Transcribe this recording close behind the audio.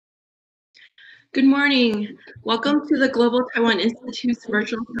Good morning. Welcome to the Global Taiwan Institute's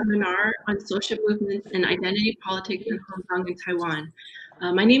virtual seminar on social movements and identity politics in Hong Kong and Taiwan.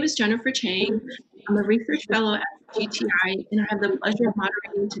 My name is Jennifer Chang. I'm a research fellow at GTI, and I have the pleasure of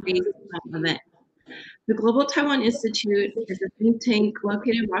moderating today's event. The Global Taiwan Institute is a think tank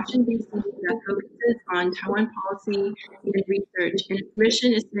located in Washington, D.C. that focuses on Taiwan policy and research, and its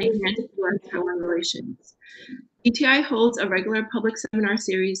mission is to enhance U.S.-Taiwan relations. GTI holds a regular public seminar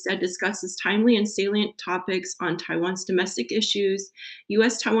series that discusses timely and salient topics on Taiwan's domestic issues,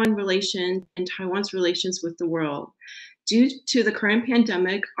 U.S.-Taiwan relations, and Taiwan's relations with the world. Due to the current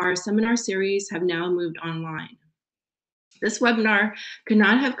pandemic, our seminar series have now moved online. This webinar could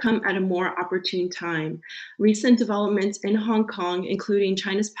not have come at a more opportune time. Recent developments in Hong Kong, including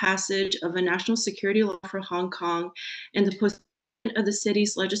China's passage of a national security law for Hong Kong and the postponement of the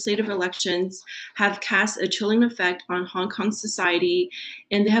city's legislative elections, have cast a chilling effect on Hong Kong society,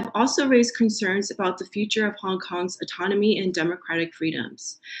 and they have also raised concerns about the future of Hong Kong's autonomy and democratic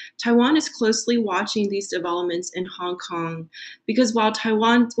freedoms. Taiwan is closely watching these developments in Hong Kong because while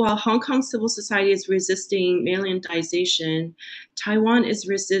Hong Kong civil society is resisting mainlandization, Taiwan is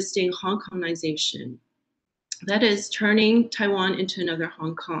resisting Hong Kongization. That is, turning Taiwan into another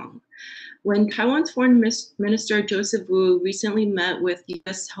Hong Kong. When Taiwan's Foreign Minister Joseph Wu recently met with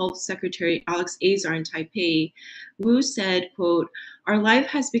U.S. Health Secretary Alex Azar in Taipei, Wu said, quote, "Our life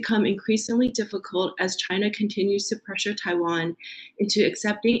has become increasingly difficult as China continues to pressure Taiwan into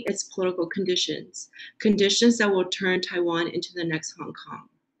accepting its political conditions that will turn Taiwan into the next Hong Kong."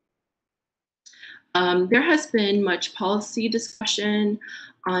 There has been much policy discussion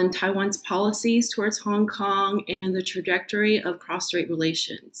on Taiwan's policies towards Hong Kong and the trajectory of cross-strait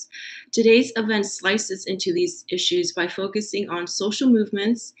relations. Today's event slices into these issues by focusing on social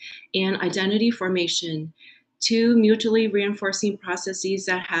movements and identity formation, two mutually reinforcing processes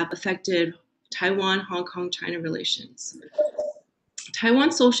that have affected Taiwan-Hong Kong-China relations.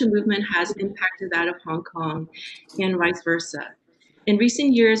 Taiwan's social movement has impacted that of Hong Kong and vice versa. In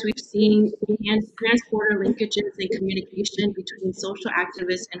recent years, we've seen enhanced trans-border linkages and communication between social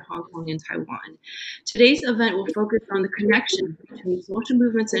activists in Hong Kong and Taiwan. Today's event will focus on the connection between social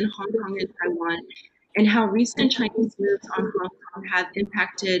movements in Hong Kong and Taiwan and how recent Chinese moves on Hong Kong have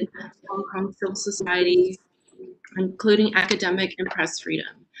impacted Hong Kong civil society, including academic and press freedom.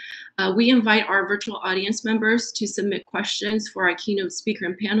 We invite our virtual audience members to submit questions for our keynote speaker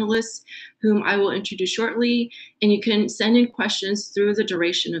and panelists, whom I will introduce shortly, and you can send in questions through the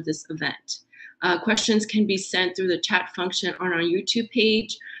duration of this event. Questions can be sent through the chat function on our YouTube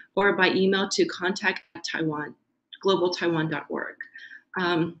page or by email to contact@Taiwan, globaltaiwan.org.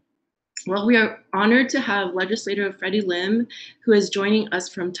 Well, we are honored to have legislator Freddie Lim, who is joining us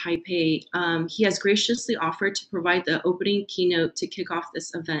from Taipei. He has graciously offered to provide the opening keynote to kick off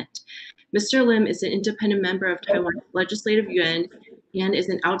this event. Mr. Lim is an independent member of Taiwan's Legislative Yuan and is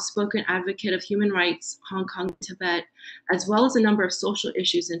an outspoken advocate of human rights, Hong Kong and Tibet, as well as a number of social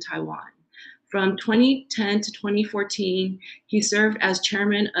issues in Taiwan. From 2010 to 2014, he served as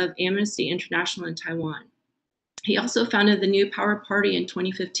chairman of Amnesty International in Taiwan. He also founded the New Power Party in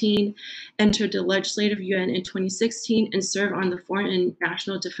 2015, entered the Legislative Yuan in 2016, and served on the Foreign and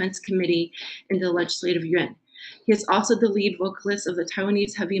National Defense Committee in the Legislative Yuan. He is also the lead vocalist of the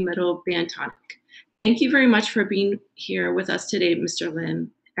Taiwanese heavy metal band Tonic. Thank you very much for being here with us today, Mr.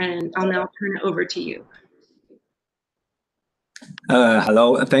 Lim, and I'll now turn it over to you.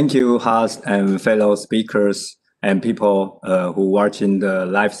 Hello, thank you, Haas, and fellow speakers and people who watching the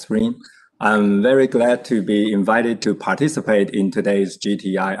live stream. I'm very glad to be invited to participate in today's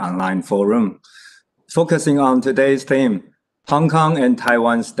GTI online forum. Focusing on today's theme, Hong Kong and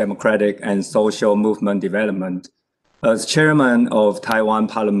Taiwan's democratic and social movement development. As chairman of Taiwan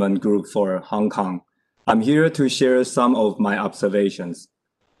Parliament Group for Hong Kong, I'm here to share some of my observations.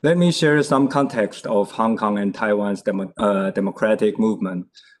 Let me share some context of Hong Kong and Taiwan's democratic movement.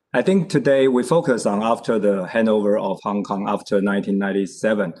 I think today we focus on after the handover of Hong Kong after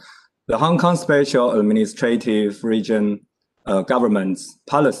 1997. The Hong Kong Special Administrative Region government's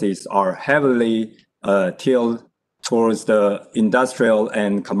policies are heavily tilted towards the industrial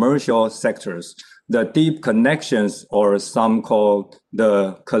and commercial sectors. The deep connections, or some call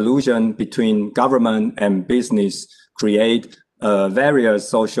the collusion between government and business, create various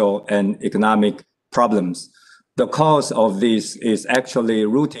social and economic problems. The cause of this is actually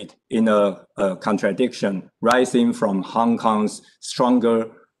rooted in a contradiction rising from Hong Kong's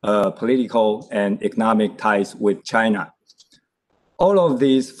stronger political and economic ties with China. All of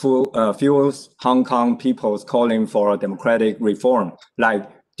these fuels Hong Kong people's calling for democratic reform, like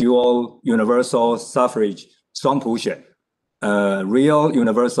dual universal suffrage, 双普选. real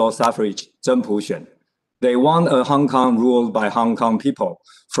universal suffrage 真普选. They want a Hong Kong ruled by Hong Kong people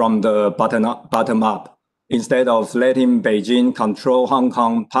from the bottom up, instead of letting Beijing control Hong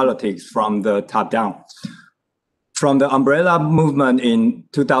Kong politics from the top down. From the umbrella movement in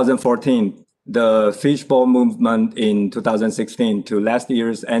 2014, the fishbowl movement in 2016 to last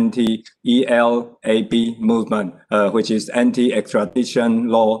year's anti-ELAB movement, which is anti-extradition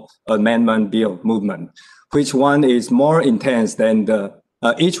law amendment bill movement, which one is more intense than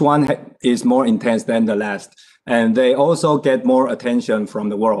each one is more intense than the last, and they also get more attention from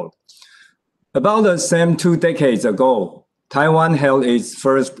the world. About the same 2 decades ago, Taiwan held its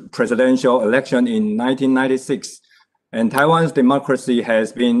first presidential election in 1996, and Taiwan's democracy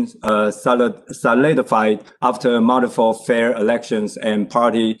has been solidified after multiple fair elections and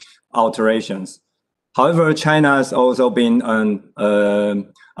party alterations. However, China has also been an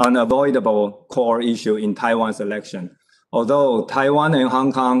unavoidable core issue in Taiwan's election. Although Taiwan and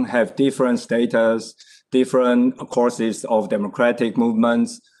Hong Kong have different status, different courses of democratic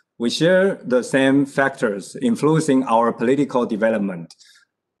movements, we share the same factors influencing our political development,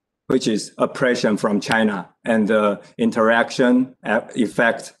 which is oppression from China and the interaction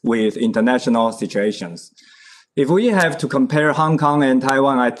effect with international situations. If we have to compare Hong Kong and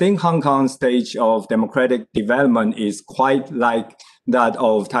Taiwan, I think Hong Kong's stage of democratic development is quite like that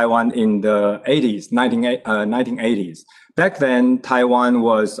of Taiwan in the 1980s. Back then, Taiwan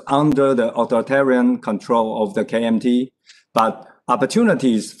was under the authoritarian control of the KMT, but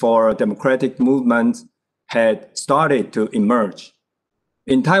opportunities for democratic movements had started to emerge.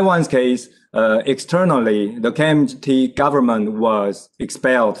 In Taiwan's case, externally, the KMT government was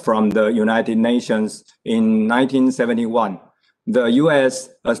expelled from the United Nations in 1971. The US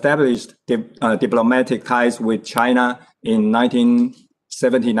established diplomatic ties with China in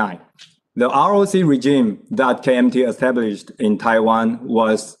 1979. The ROC regime that KMT established in Taiwan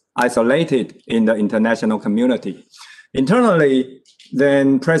was isolated in the international community. Internally,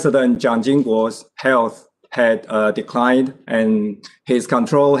 then President Jiang Jingguo's health had declined and his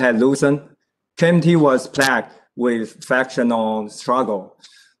control had loosened. KMT was plagued with factional struggle.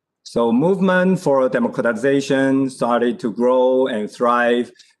 So movement for democratization started to grow and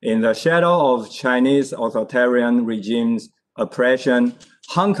thrive in the shadow of Chinese authoritarian regime's oppression.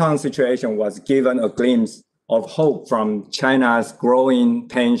 Hong Kong's situation was given a glimpse of hope from China's growing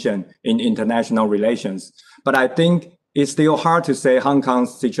tension in international relations. But I think it's still hard to say Hong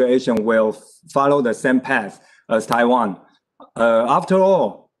Kong's situation will follow the same path as Taiwan. After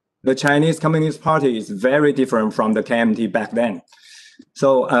all, the Chinese Communist Party is very different from the KMT back then.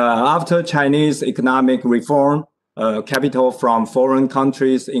 So after Chinese economic reform, capital from foreign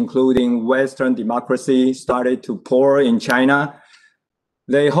countries, including Western democracy, started to pour in China.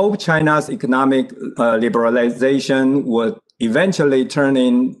 They hope China's economic liberalization would eventually turn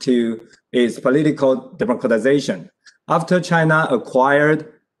into its political democratization. After China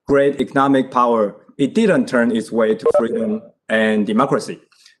acquired great economic power, it didn't turn its way to freedom and democracy.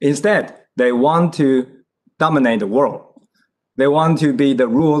 Instead, they want to dominate the world. They want to be the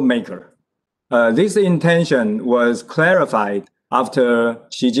rule maker. This intention was clarified after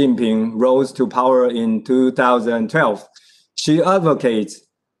Xi Jinping rose to power in 2012. She advocates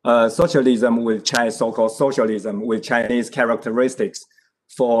socialism with Chinese, so-called socialism with Chinese characteristics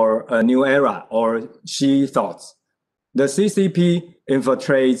for a new era, or Xi thoughts. The CCP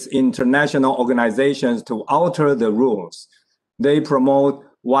infiltrates international organizations to alter the rules. They promote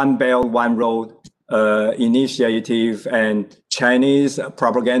One Belt, One Road initiative and Chinese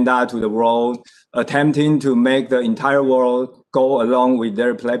propaganda to the world, attempting to make the entire world go along with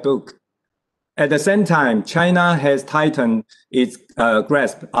their playbook. At the same time, China has tightened its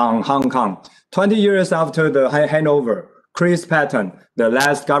grasp on Hong Kong. 20 years after the handover, Chris Patten, the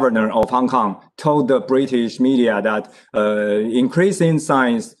last governor of Hong Kong, told the British media that increasing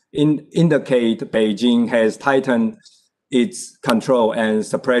signs indicate Beijing has tightened its control and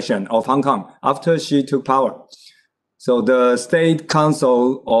suppression of Hong Kong after she took power. So the State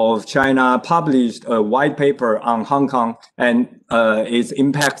Council of China published a white paper on Hong Kong and its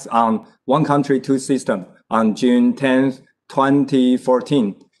impacts on one country, two systems on June 10,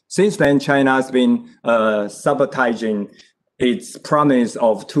 2014. Since then, China has been sabotaging its promise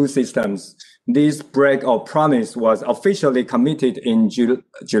of two systems. This break of promise was officially committed in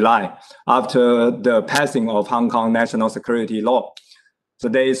July after the passing of Hong Kong national security law. So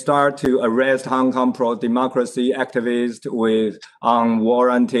they start to arrest Hong Kong pro-democracy activists with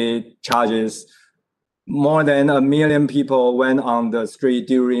unwarranted charges. More than 1 million people went on the street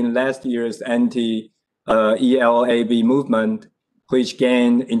during last year's anti-ELAB movement, which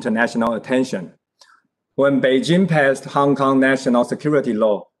gained international attention. When Beijing passed Hong Kong national security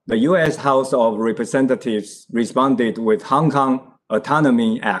law, the US House of Representatives responded with Hong Kong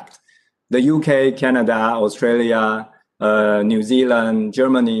Autonomy Act. The UK, Canada, Australia, New Zealand,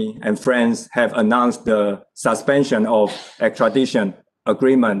 Germany, and France have announced the suspension of extradition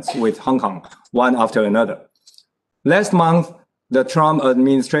agreements with Hong Kong, one after another. Last month, the Trump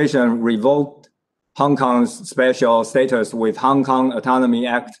administration revoked Hong Kong's special status with Hong Kong Autonomy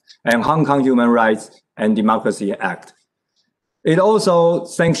Act and Hong Kong Human Rights and Democracy Act. It also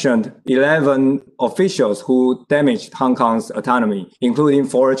sanctioned 11 officials who damaged Hong Kong's autonomy, including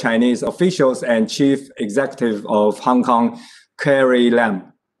 4 Chinese officials and chief executive of Hong Kong, Carrie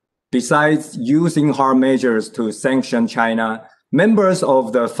Lam. Besides using hard measures to sanction China, members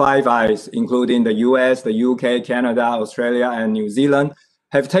of the Five Eyes, including the US, the UK, Canada, Australia, and New Zealand,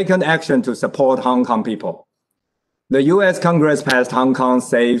 have taken action to support Hong Kong people. The US Congress passed Hong Kong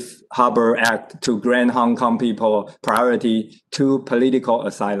Safe Harbor Act to grant Hong Kong people priority to political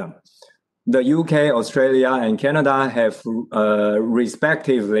asylum. The UK, Australia, and Canada have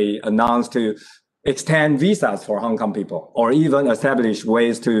respectively announced to extend visas for Hong Kong people, or even establish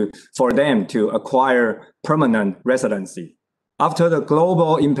ways for them to acquire permanent residency. After the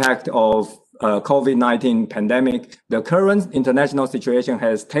global impact of COVID-19 pandemic, the current international situation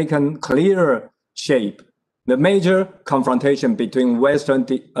has taken clearer shape. The major confrontation between Western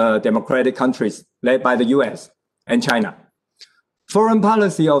democratic countries led by the US and China. Foreign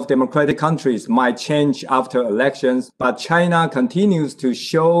policy of democratic countries might change after elections, but China continues to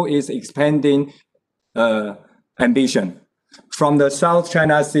show its expanding ambition. From the South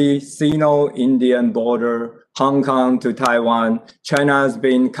China Sea, Sino-Indian border, Hong Kong to Taiwan, China has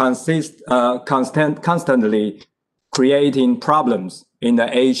been constantly creating problems in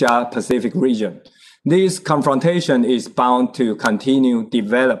the Asia-Pacific region. This confrontation is bound to continue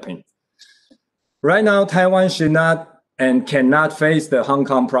developing. Right now, Taiwan should not and cannot face the Hong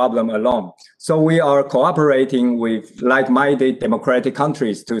Kong problem alone. So we are cooperating with like-minded democratic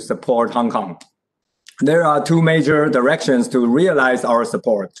countries to support Hong Kong. There are 2 major directions to realize our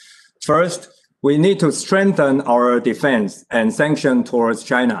support. First, we need to strengthen our defense and sanction towards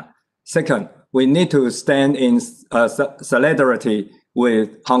China. Second, we need to stand in solidarity with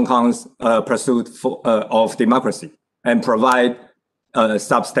Hong Kong's pursuit of democracy and provide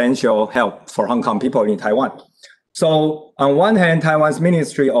substantial help for Hong Kong people in Taiwan. So on one hand, Taiwan's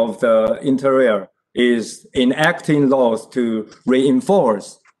Ministry of the Interior is enacting laws to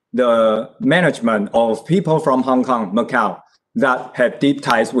reinforce the management of people from Hong Kong, Macau, that have deep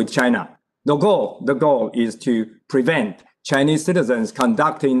ties with China. The goal is to prevent Chinese citizens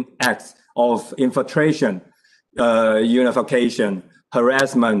conducting acts of infiltration, unification,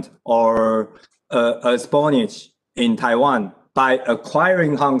 harassment, or espionage in Taiwan by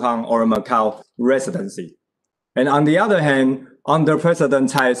acquiring Hong Kong or Macau residency. And on the other hand, under President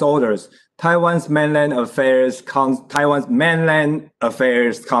Tsai's orders, Taiwan's Mainland Affairs Council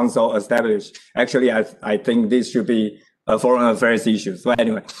established. Actually, I think this should be a foreign affairs issue. So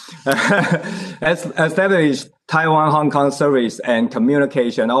anyway, established Taiwan-Hong Kong Service and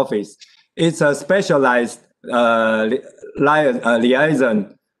Communication Office. It's a specialized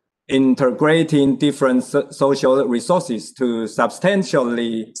liaison integrating different social resources to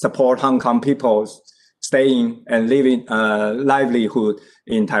substantially support Hong Kong people's staying and living livelihood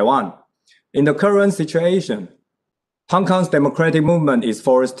in Taiwan. In the current situation, Hong Kong's democratic movement is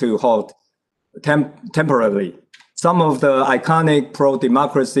forced to halt temporarily. Some of the iconic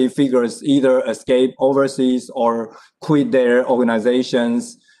pro-democracy figures either escape overseas or quit their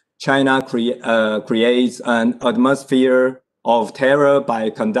organizations. China creates an atmosphere of terror by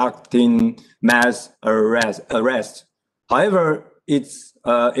conducting mass arrests. However, its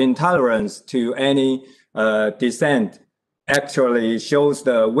intolerance to any dissent actually shows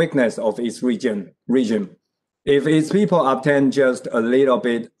the weakness of its region. If its people obtain just a little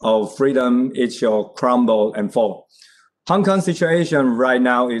bit of freedom, it shall crumble and fall. Hong Kong's situation right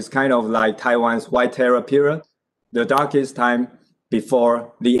now is kind of like Taiwan's White Terror period, the darkest time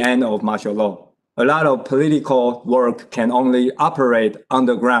before the end of martial law. A lot of political work can only operate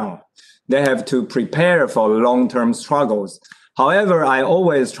underground. They have to prepare for long-term struggles. However, I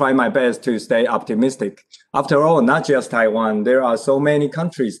always try my best to stay optimistic. After all, not just Taiwan, there are so many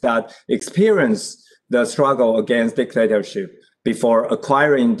countries that experience the struggle against dictatorship before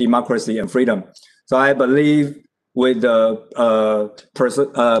acquiring democracy and freedom. So I believe with the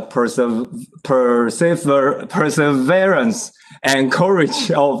perseverance and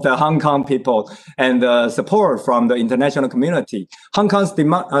courage of the Hong Kong people and the support from the international community, Hong Kong's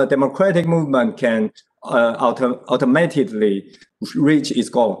democratic movement can automatically reach its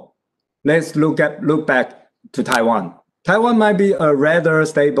goal. let's look back to Taiwan. Taiwan might be a rather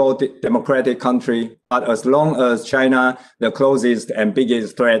stable democratic country, but as long as China, the closest and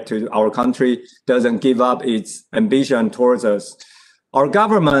biggest threat to our country, doesn't give up its ambition towards us, our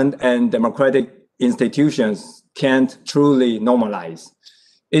government and democratic institutions can't truly normalize.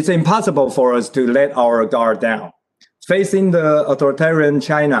 It's impossible for us to let our guard down. Facing the authoritarian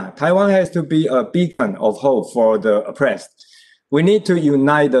China, Taiwan has to be a beacon of hope for the oppressed. We need to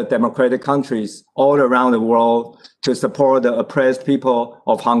unite the democratic countries all around the world to support the oppressed people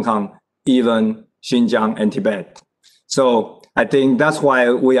of Hong Kong, even Xinjiang and Tibet. So I think that's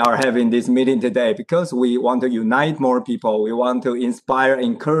why we are having this meeting today, because we want to unite more people. We want to inspire,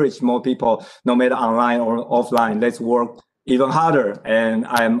 encourage more people, no matter online or offline. Let's work even harder. And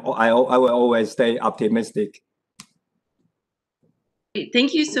I will always stay optimistic.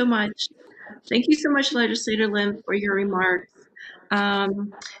 Thank you so much. Thank you so much, Legislator Lim, for your remarks.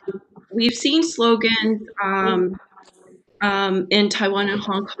 We've seen slogans in Taiwan and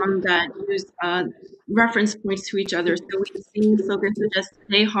Hong Kong that use reference points to each other. So we've seen slogans such as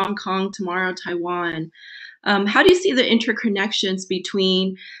 "Today Hong Kong, tomorrow Taiwan." How do you see the interconnections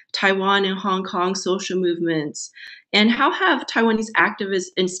between Taiwan and Hong Kong social movements? And how have Taiwanese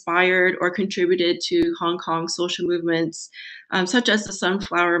activists inspired or contributed to Hong Kong social movements, such as the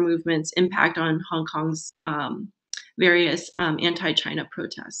Sunflower Movement's impact on Hong Kong's various anti-China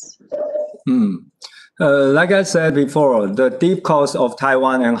protests? Like I said before, the deep cause of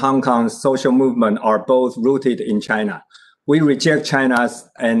Taiwan and Hong Kong's social movement are both rooted in China. We reject China's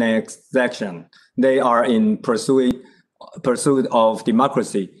annexation. They are in pursuit of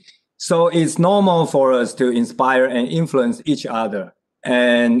democracy. So it's normal for us to inspire and influence each other.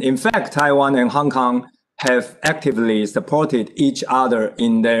 And in fact, Taiwan and Hong Kong have actively supported each other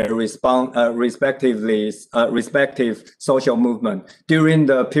in their respective social movement. During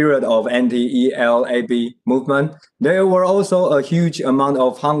the period of anti-ELAB movement, there were also a huge amount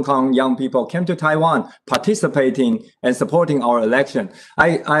of Hong Kong young people came to Taiwan, participating and supporting our election.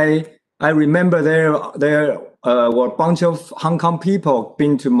 I remember there were a bunch of Hong Kong people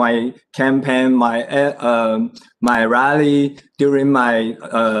been to my campaign, my rally during my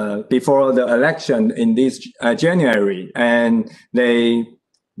before the election in this January, and they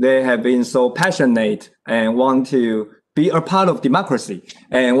have been so passionate and want to be a part of democracy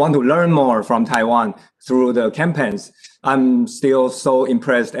and want to learn more from Taiwan through the campaigns. I'm still so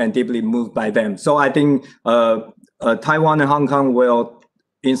impressed and deeply moved by them. So I think Taiwan and Hong Kong will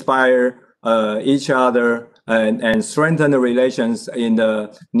inspire each other and strengthen the relations in the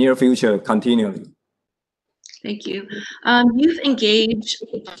near future continually. Thank you. You've engaged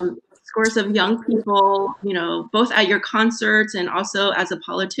scores of young people, both at your concerts and also as a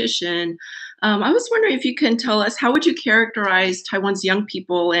politician. I was wondering if you can tell us, how would you characterize Taiwan's young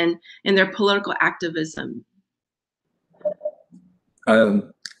people and their political activism?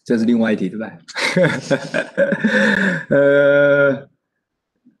 这是另外一题，对不对？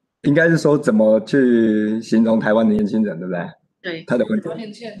应该是说怎么去形容台湾的年轻人，对不对？对，他的问题。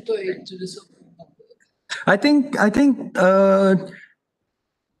年轻人对就是社会。I think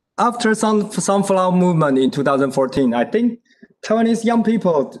after sunflower movement in 2014, I think Taiwanese young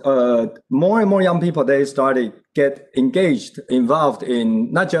people, more and more young people, they started get engaged, involved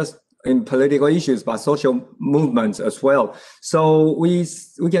in not just in political issues but social movements as well. So we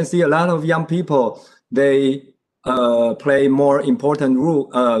can see a lot of young people, they play more important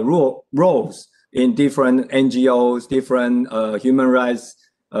roles in different NGOs, different human rights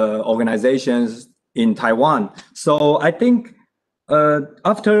organizations in Taiwan. So I think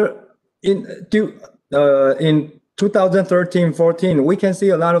after in 2013-14, we can see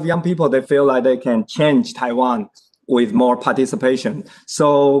a lot of young people, they feel like they can change Taiwan with more participation.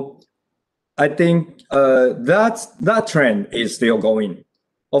 So I think that trend is still going.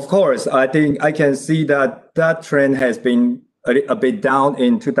 Of course, I think I can see that trend has been a bit down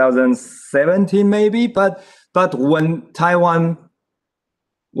in 2017 maybe, but when Taiwan,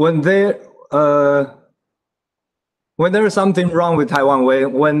 when there is something wrong with Taiwan,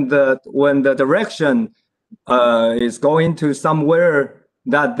 when the direction is going to somewhere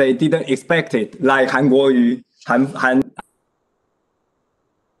that they didn't expect it, like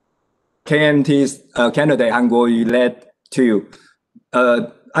KMT's candidate Han Kuo-yu led to.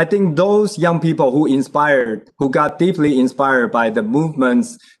 I think those young people who got deeply inspired by the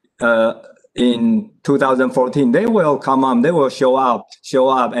movements in 2014, they will come on, they will show up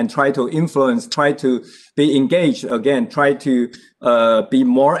and try to influence, try to be engaged again, try to be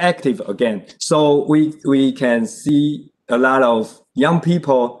more active again. So we can see a lot of young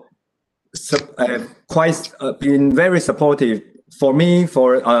people been very supportive for me,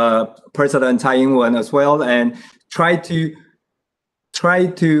 for President Tsai Ing-wen as well, and try to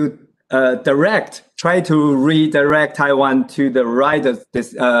redirect Taiwan to the right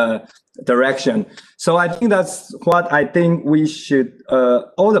direction. So I think that's what I think we should,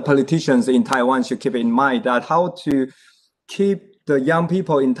 all the politicians in Taiwan should keep in mind, that how to keep the young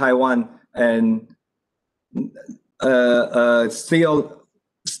people in Taiwan and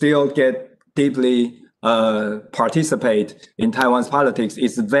still get deeply participate in Taiwan's politics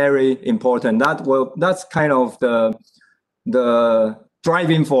is very important. That's kind of the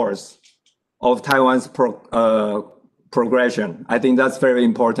driving force of Taiwan's progression. I think that's very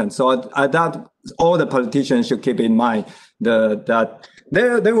important. So that all the politicians should keep in mind that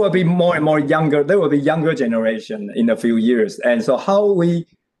there will be more and more younger. There will be younger generation in a few years, and so how we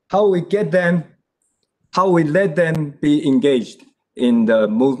get them, how we let them be engaged in the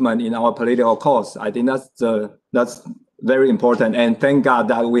movement, in our political cause. I think that's very important. And thank God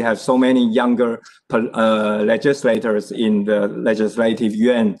that we have so many younger legislators in the legislative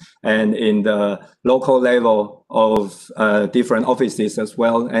yuan and in the local level of different offices as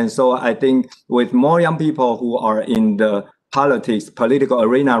well. And so I think with more young people who are in the political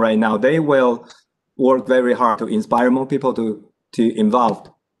arena right now, they will work very hard to inspire more people to involved.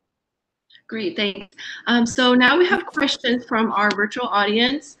 Great, thanks. So now we have questions from our virtual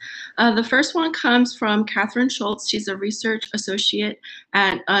audience. The first one comes from Catherine Schultz. She's a research associate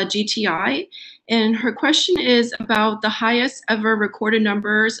at GTI. And her question is about the highest ever recorded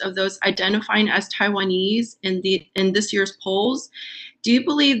numbers of those identifying as Taiwanese in this year's polls. Do you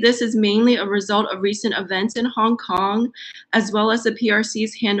believe this is mainly a result of recent events in Hong Kong, as well as the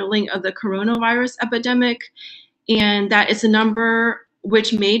PRC's handling of the coronavirus epidemic, and that it's a number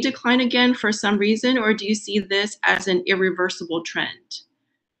which may decline again for some reason, or do you see this as an irreversible trend?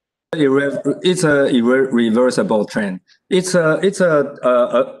 It's a irreversible trend. It's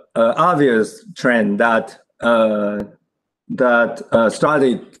a obvious trend that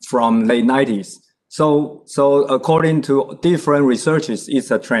started from late 90s. So according to different researchers,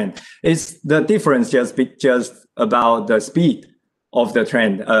 it's a trend. It's the difference just about the speed of the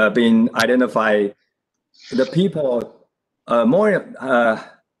trend being identified. The people more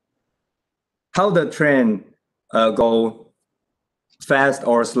how the trend go fast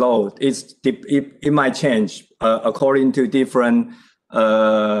or slow. It might change according to different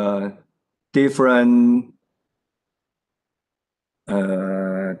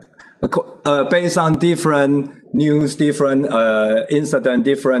based on different news, different incident,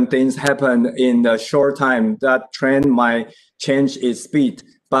 different things happen in the short time. That trend might change its speed,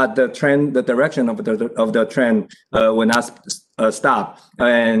 but the direction of the trend will not stop.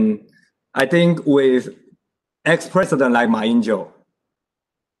 And I think with ex-president like Ma Ying-jeou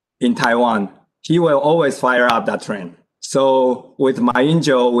in Taiwan, he will always fire up that trend. So with Ma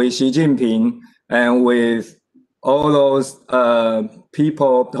Ying-jeou, with Xi Jinping, and with all those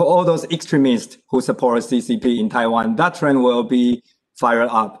people, all those extremists who support CCP in Taiwan, that trend will be fired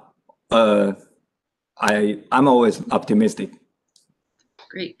up. I'm always optimistic.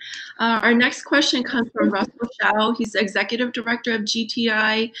 Great. Our next question comes from Russell Shao. He's the executive director of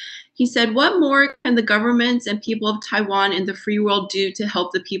GTI. He said, what more can the governments and people of Taiwan and the free world do to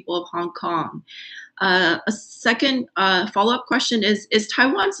help the people of Hong Kong? A second follow-up question is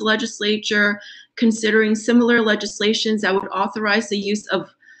Taiwan's legislature considering similar legislations that would authorize the use of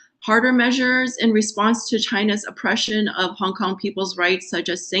harder measures in response to China's oppression of Hong Kong people's rights, such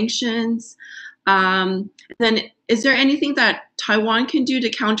as sanctions? Then is there anything that Taiwan can do to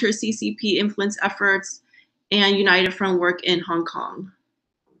counter CCP influence efforts and United Front work in Hong Kong?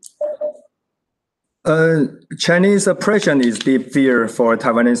 Chinese oppression is deep fear for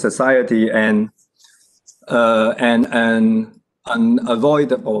Taiwanese society and an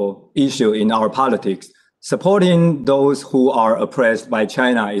unavoidable issue in our politics. Supporting those who are oppressed by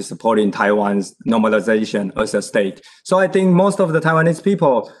China is supporting Taiwan's normalization as a state. So I think most of the Taiwanese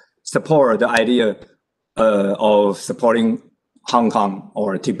people support the idea of supporting Hong Kong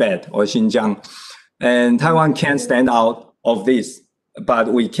or Tibet or Xinjiang. And Taiwan can't stand out of this,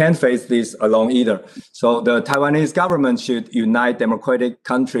 but we can't face this alone either. So the Taiwanese government should unite democratic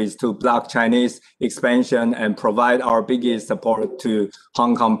countries to block Chinese expansion and provide our biggest support to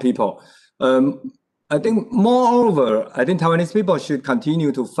Hong Kong people. I think moreover, I think Taiwanese people should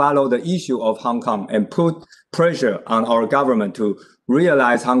continue to follow the issue of Hong Kong and put pressure on our government to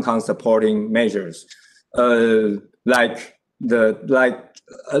realize Hong Kong supporting measures, like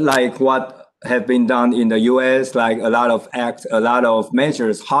what have been done in the U.S., like a lot of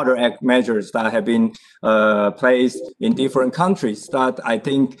measures, harder measures that have been placed in different countries that I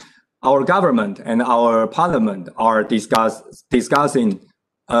think our government and our parliament are discussing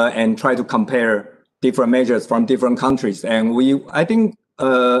and try to compare different measures from different countries. And I think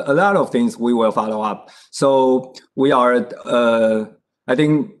a lot of things we will follow up. So we are, I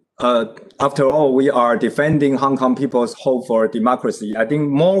think, after all, we are defending Hong Kong people's hope for democracy. I think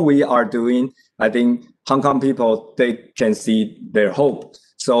more we are doing, I think Hong Kong people, they can see their hope.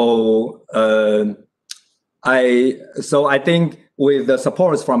 So I think with the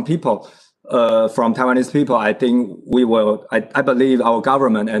support from people, from Taiwanese people, I think we will, I believe our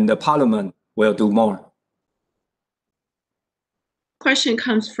government and the parliament will do more. Question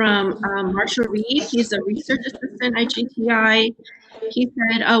comes from Marshall Reed. He's a research assistant at GTI. He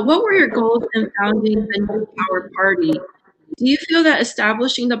said, what were your goals in founding the New Power Party? Do you feel that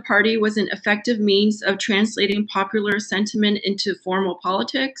establishing the party was an effective means of translating popular sentiment into formal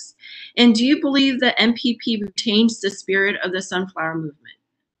politics? And do you believe that MPP retains the spirit of the Sunflower Movement?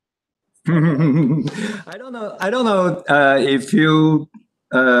 I don't know if you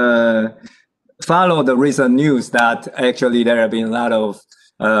follow the recent news that actually there have been a lot of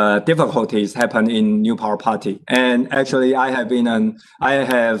difficulties happen in New Power Party. And actually I have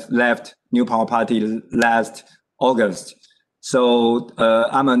left New Power Party last August. So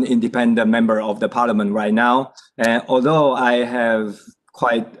I'm an independent member of the parliament right now. And although I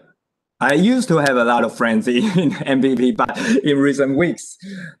used to have a lot of friends in MPP, but in recent weeks,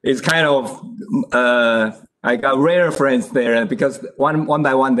 it's kind of, I got rare friends there because one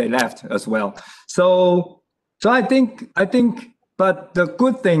by one they left as well. So I think, but the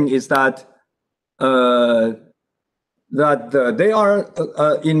good thing is that they are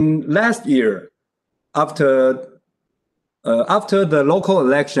in last year after the local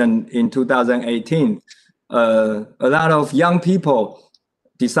election in 2018, a lot of young people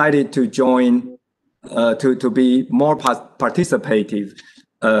decided to join, to be more participative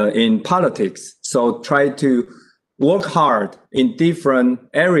in politics. So try to work hard in different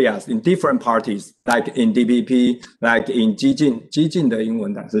areas, in different parties, like in DPP, like in 激进的英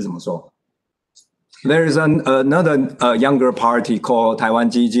文是怎么说? There is another younger party called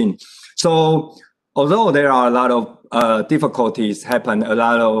Taiwan 激进. So although there are a lot of difficulties happen, a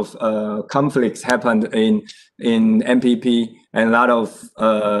lot of conflicts happened in MPP, and a lot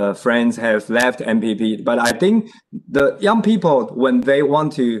of friends have left MPP. But I think the young people, when they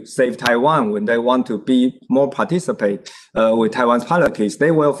want to save Taiwan, when they want to be more participate with Taiwan's politics,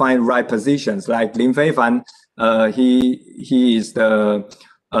 they will find right positions. Like Lin Feifan, he is the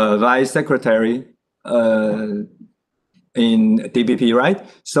vice secretary in DPP, right?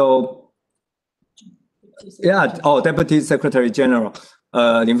 So yeah, Deputy Secretary General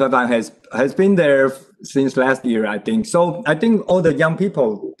Lin Feifan has been there since last year, I think. So I think all the young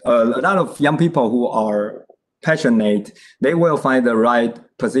people, a lot of young people who are passionate, they will find the right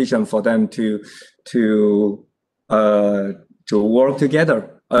position for them to work together.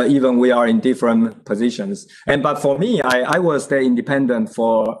 Even we are in different positions. But for me, I will stay independent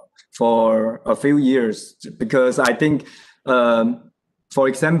for a few years because I think, for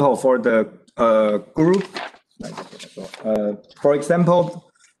example, for the group, for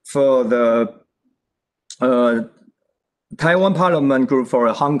example, for the Taiwan Parliament group for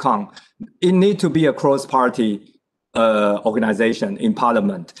Hong Kong, it needs to be a cross-party organization in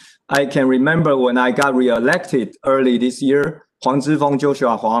Parliament. I can remember when I got re-elected early this year, Huang Zhifeng,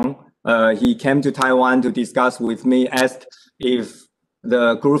 Joshua Huang, he came to Taiwan to discuss with me, asked if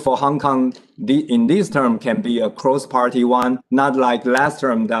the group for Hong Kong in this term can be a cross-party one, not like last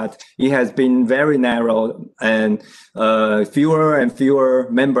term that it has been very narrow and fewer and fewer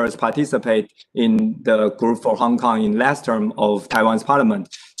members participate in the group for Hong Kong in last term of Taiwan's parliament.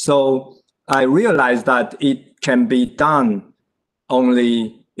 So I realized that it can be done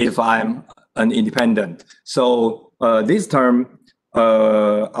only if I'm an independent. So this term,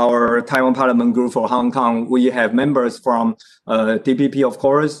 our Taiwan Parliament Group for Hong Kong, we have members from DPP, of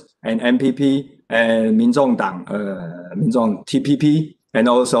course, and MPP, and 民众党, 民众 TPP, and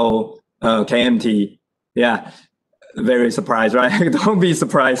also KMT. Yeah, very surprised, right? Don't be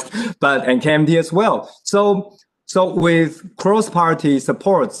surprised, and KMT as well. So with cross-party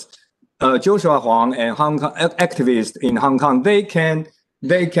supports, Joshua Huang and Hong Kong activists in Hong Kong, they can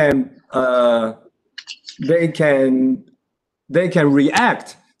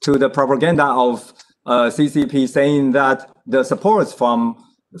react to the propaganda of CCP saying that the support for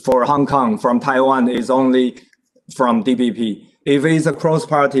Hong Kong from Taiwan is only from DPP. If it's a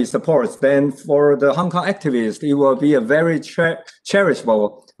cross-party support, then for the Hong Kong activists, it will be a very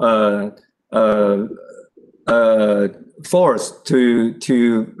cherishable forced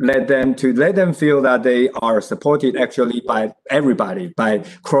to let them feel that they are supported actually by everybody, by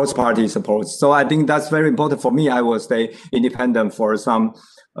cross-party support. So I think that's very important for me. I will stay independent for some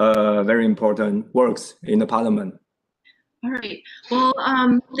very important works in the parliament. All right. Well,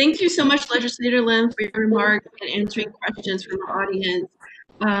 thank you so much, Legislator Lim, for your remarks and answering questions from the audience.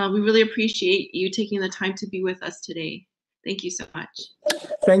 We really appreciate you taking the time to be with us today. Thank you so much.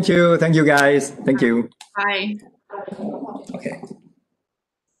 Thank you guys. Thank you. Bye. Okay.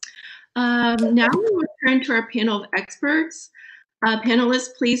 Now we will turn to our panel of experts.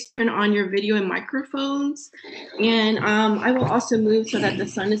 Panelists, please turn on your video and microphones. And I will also move so that the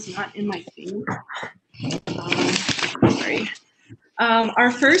sun is not in my face. Sorry.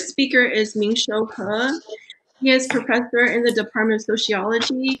 Our first speaker is Ming-Shou He. He is professor in the Department of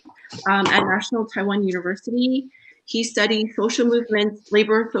Sociology at National Taiwan University. He studies social movements,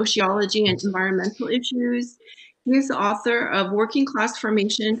 labor sociology, and environmental issues. He is the author of Working Class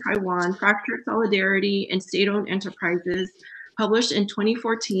Formation in Taiwan, Fractured Solidarity and State-Owned Enterprises, published in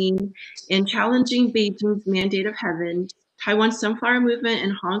 2014, and Challenging Beijing's Mandate of Heaven, Taiwan's Sunflower Movement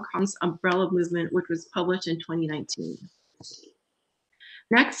and Hong Kong's Umbrella Movement, which was published in 2019.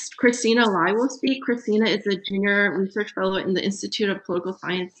 Next, Christina Lai will speak. Christina is a junior research fellow in the Institute of Political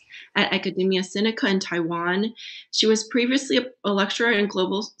Science at Academia Sinica in Taiwan. She was previously a lecturer in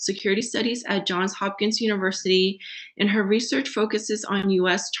global security studies at Johns Hopkins University, and her research focuses on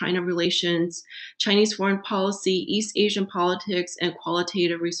US-China relations, Chinese foreign policy, East Asian politics, and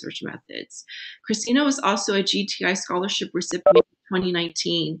qualitative research methods. Christina was also a GTI scholarship recipient in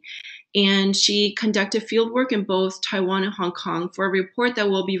 2019. And she conducted fieldwork in both Taiwan and Hong Kong for a report that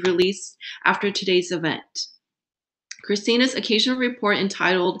will be released after today's event. Christina's occasional report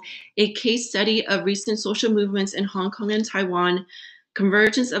entitled A Case Study of Recent Social Movements in Hong Kong and Taiwan,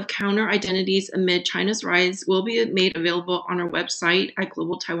 Convergence of Counter Identities Amid China's Rise will be made available on our website at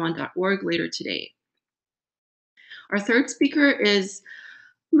globaltaiwan.org later today. Our third speaker is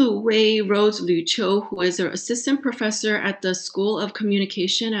Lu Wei Rose Lu Qiu, who is an assistant professor at the School of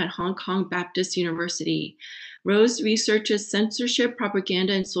Communication at Hong Kong Baptist University. Rose researches censorship,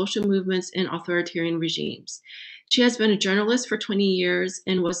 propaganda, and social movements in authoritarian regimes. She has been a journalist for 20 years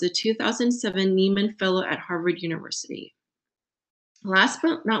and was a 2007 Nieman Fellow at Harvard University. Last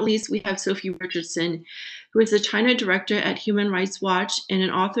but not least, we have Sophie Richardson, who is the China director at Human Rights Watch and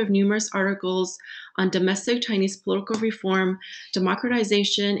an author of numerous articles on domestic Chinese political reform,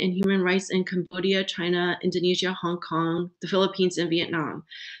 democratization, and human rights in Cambodia, China, Indonesia, Hong Kong, the Philippines, and Vietnam.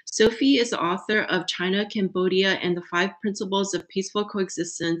 Sophie is the author of China, Cambodia, and the 5 Principles of Peaceful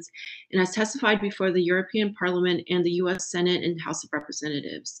Coexistence, and has testified before the European Parliament and the US Senate and House of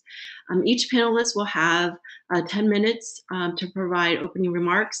Representatives. Each panelist will have 10 minutes to provide opening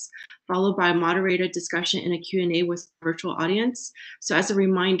remarks, followed by a moderated discussion and a Q&A with the virtual audience. So as a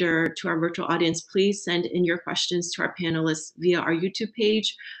reminder to our virtual audience, please send in your questions to our panelists via our YouTube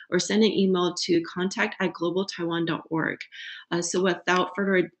page or send an email to contact@globaltaiwan.org. So without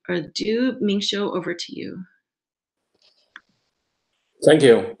further ado, Ming-Shou, over to you. Thank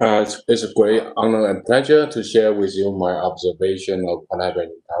you. It's a great honor and pleasure to share with you my observation of what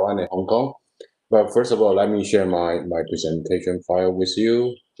happened in Taiwan and Hong Kong. But first of all, let me share my presentation file with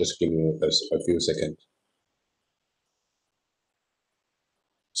you. Just give me a few seconds.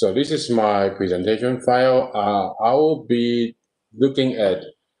 So this is my presentation file. I will be looking at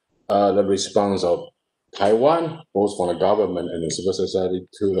the response of Taiwan, both from the government and the civil society,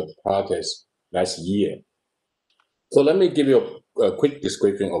 to the protests last year. So let me give you a quick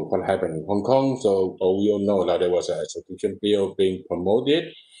description of what happened in Hong Kong. So we all know that there was an extradition bill being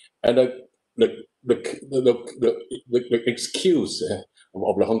promoted, and the excuse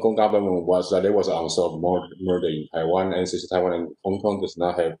of the Hong Kong government was that there was an unsolved murder in Taiwan, and since Taiwan and Hong Kong does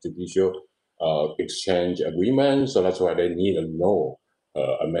not have judicial exchange agreement, so that's why they need a law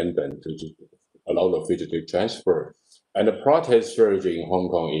amendment to allow the fugitive transfer. And the protest surged in Hong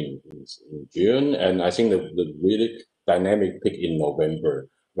Kong in June, and I think the really dynamic peak in November.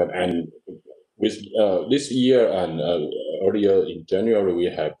 And with this year and earlier in January, we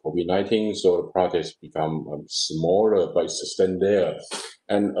have COVID-19, so the protests become smaller, but sustained there.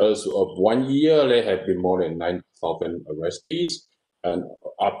 And as of 1 year, there have been more than 9,000 arrestees, and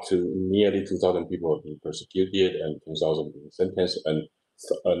up to nearly 2,000 people have been persecuted, and 10,000 being sentenced,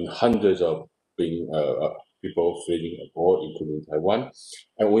 and hundreds of being people fleeing abroad, including Taiwan.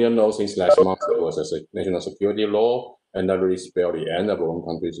 And we all know since last month there was a national security law, and that really spelled the end of one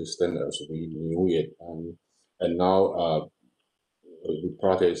country system as we knew it. And now the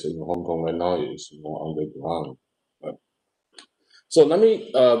protest in Hong Kong right now is more on the ground. So let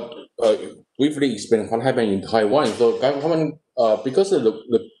me briefly explain what happened in Taiwan. So government, because the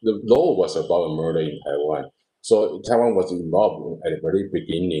law was about murder in Taiwan, so Taiwan was involved at the very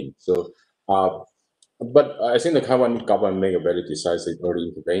beginning. So, but I think the Taiwan government made a very decisive early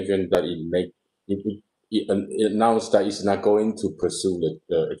intervention that it announced that it's not going to pursue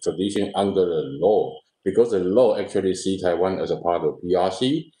the extradition under the law because the law actually see Taiwan as a part of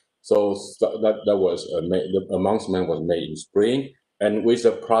PRC. So that was the announcement was made in spring, and with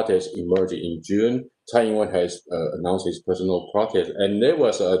the protest emerging in June, Taiwan has announced its personal protest, and there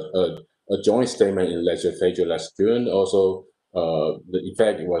was a joint statement in legislature last June. Also, the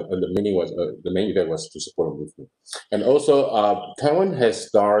effect was the main effect was to support the movement, and also Taiwan has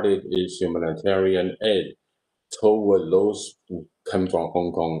started its humanitarian aid toward those who come from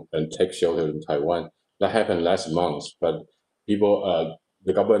Hong Kong and take shelter in Taiwan. That happened last month, but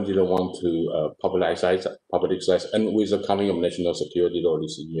the government didn't want to publicize, and with the coming of national security law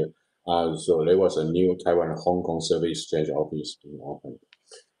this year, so there was a new Taiwan-Hong Kong service exchange office being opened.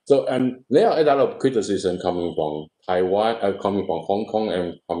 So, and there are a lot of criticism coming from Taiwan, coming from Hong Kong,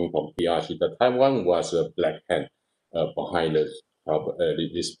 and coming from PRC. That Taiwan was a black hand behind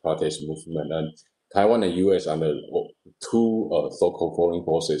this protest movement, and Taiwan and U.S. are the two so-called foreign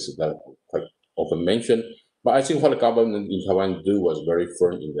forces that are quite often mentioned. But I think what the government in Taiwan do was very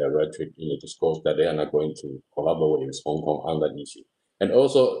firm in their rhetoric, in the discourse, that they are not going to collaborate with Hong Kong on that issue. And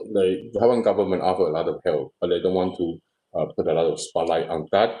also, the Taiwan government offer a lot of help, but they don't want to put a lot of spotlight on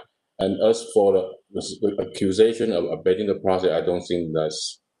that. And as for the accusation of abetting the process, I don't think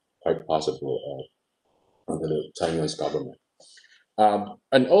that's quite possible under the Chinese government.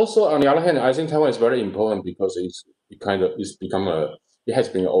 And also, on the other hand, I think Taiwan is very important because it has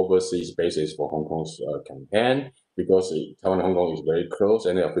been an overseas basis for Hong Kong's campaign, because Taiwan and Hong Kong is very close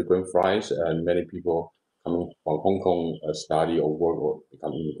and there are frequent flights, and many people coming from Hong Kong study or work or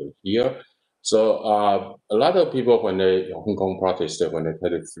become immigrant here. So a lot of people, when they Hong Kong protested, when they try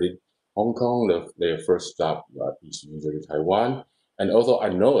to flee Hong Kong, their first stop is usually Taiwan. And also, I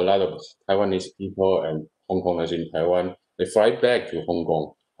know a lot of Taiwanese people and Hong Kongers in Taiwan, they fly back to Hong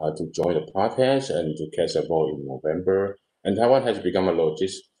Kong to join the protest and to catch a ball in November. And Taiwan has become a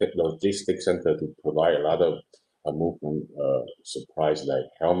logistic center to provide a lot of movement supplies like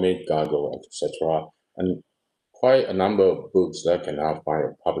helmet, goggle, etc. And quite a number of books that cannot find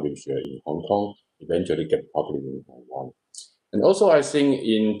a publisher in Hong Kong eventually get published in Taiwan. And also, I think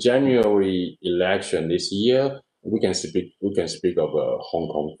in January election this year, we can speak of a Hong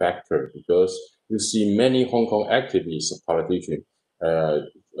Kong factor, because you see many Hong Kong activists, politicians,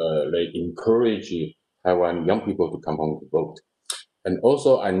 they encourage Taiwan young people to come home to vote. And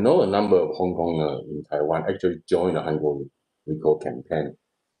also, I know a number of Hong Kongers in Taiwan actually joined the Hong Recall campaign.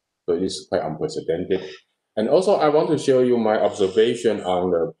 So it's quite unprecedented. And also, I want to show you my observation on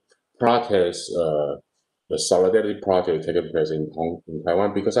the protest, the solidarity project taking place in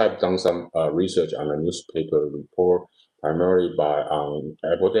Taiwan, because I've done some research on a newspaper report, primarily by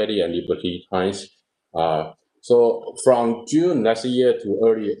Apple Daily and Liberty Times. So from June last year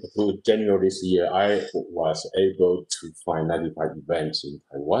to January this year, I was able to find 95 events in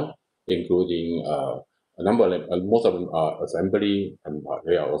Taiwan, including a number of them, most of them are assembly, and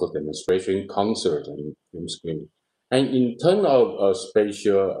there are also demonstration, concert, and film screening. And in terms of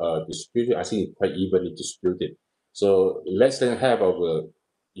spatial distribution, I think it's quite evenly distributed. So less than half of the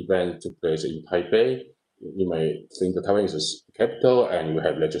event took place in Taipei. You may think that Taiwan is a capital, and you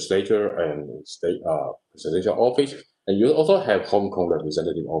have legislature and state presidential office, and you also have Hong Kong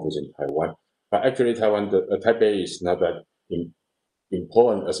representative office in Taiwan. But actually, Taipei is not that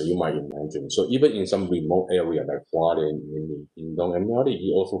important as you might imagine. So even in some remote area like Hualien, Pingdong, and Miaoli,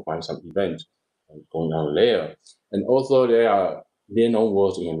 you also find some events going on there. And also there are known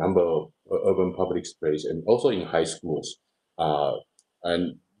works in a number of urban public space and also in high schools.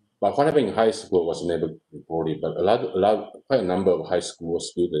 But what happened in high school was never reported, but quite a number of high school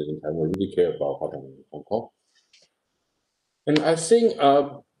students in Taiwan really care about what happened in Hong Kong. And I think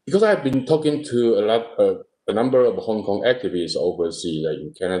because I've been talking to a number of Hong Kong activists overseas, like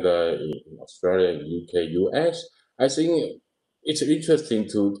in Canada, in Australia, in UK, US, I think it's interesting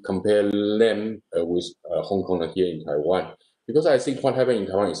to compare them with Hong Kong here in Taiwan, because I think what happened in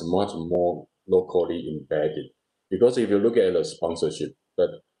Taiwan is much more locally embedded. Because if you look at the sponsorship,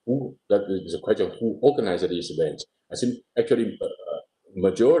 that is a question of who organized these events. I think actually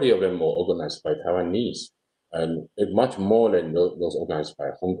majority of them were organized by Taiwanese, and much more than those organized by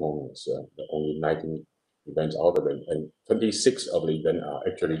Hong Kongers. Only 19 events out of them, and 26 of the events are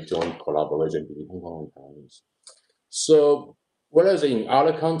actually joint collaboration between Hong Kong and Taiwanese. So whereas in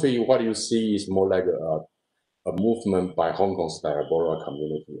other countries, what you see is more like a movement by Hong Kong's diaspora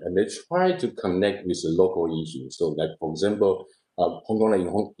community, and they try to connect with the local issues. So, like for example, Hong Kong and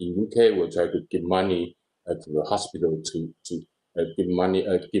in UK will try to give money to the hospital to give money,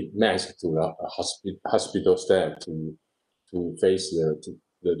 give masks to the hospital staff to face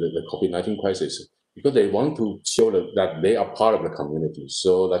the COVID-19 crisis, because they want to show that they are part of the community.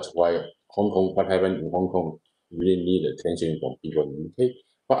 So that's why what happened in Hong Kong really need attention from people in the UK.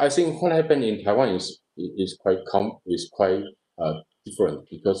 But I think what happened in Taiwan is quite different,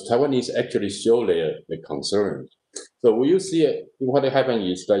 because Taiwanese actually show their concern. So when you see what happened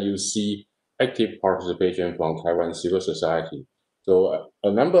is that you see active participation from Taiwan civil society. So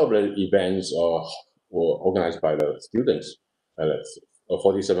a number of the events were organized by the students,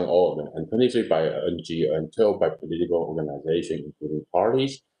 47 all of them, and 23 by NGO, and 12 by political organizations, including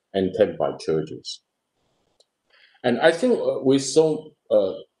parties, and 10 by churches. And I think with so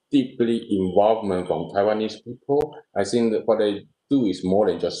deeply involvement from Taiwanese people, I think that what they do is more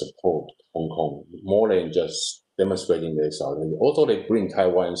than just support Hong Kong, more than just demonstrating their solidarity. Also, they bring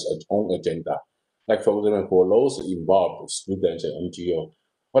Taiwan's own agenda. Like for example, for those involved, students and NGO,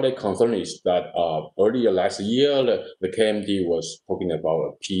 what they concern is that earlier last year, the KMT was talking about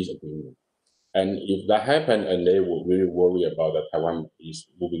a peace agreement. And if that happened, and they would really worry about that Taiwan is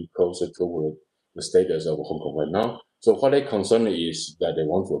moving closer toward the status of Hong Kong right now. So what they concern is that they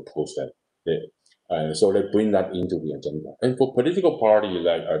want to oppose that. So they bring that into the agenda. And for political party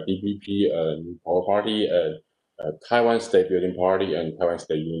like DPP, New Power Party, Taiwan State Building Party, and Taiwan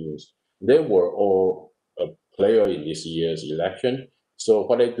State Unions, they were all a player in this year's election. So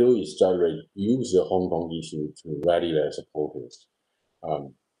what they do is that they use the Hong Kong issue to rally their supporters.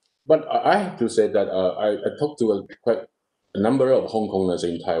 But I have to say that I talked to quite a number of Hong Kongers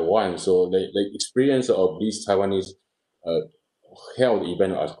in Taiwan, so the experience of these Taiwanese uh, health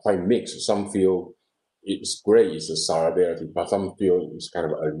event are quite mixed. Some feel it's great, it's a solidarity, but some feel it's kind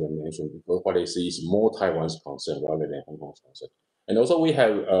of alienation, because what they see is more Taiwan's concern rather than Hong Kong's concern. And also we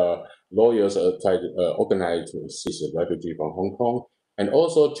have lawyers try to organize to assist the refugee from Hong Kong. And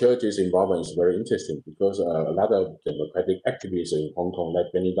also churches' involvement is very interesting, because a lot of democratic activists in Hong Kong,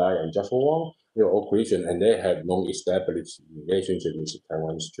 like Benny Dai and Joshua Wong, they are all Christian, and they have long-established relationship with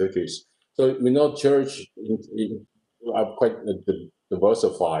Taiwanese churches. So we know church are quite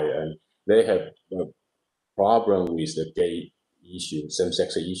diversified, and they have problem with the gay issue,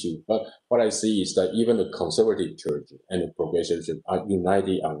 same-sex issue. But what I see is that even the conservative church and the progressive church are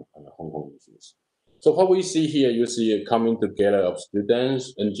united on the Hong Kong issues. So what we see here, you see a coming together of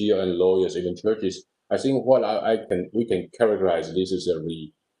students, NGO, and lawyers, even churches. I think what we can characterize this as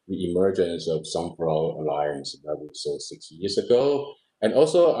the emergence of Sunflower Alliance that we saw 6 years ago. And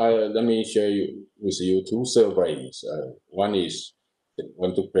also, let me share with you two surveys. One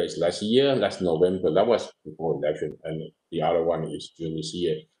took place last November. That was before election, and the other one is June this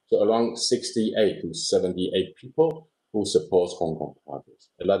year. So around 68 to 78 people who support Hong Kong parties.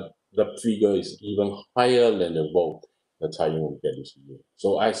 And that figure is even higher than the vote that Tsai Ing-wen get this year.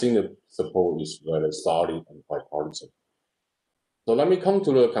 So I think the support is very solid and bipartisan. So let me come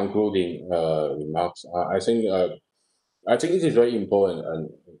to the concluding remarks. I think it is very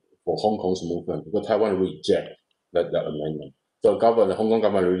important for Hong Kong's movement, because Taiwan reject that amendment. So the Hong Kong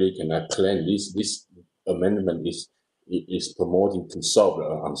government really cannot claim this amendment is promoting to solve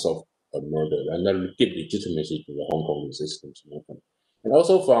unsolved murder, and then give legitimacy to the Hong Kong resistance movement. And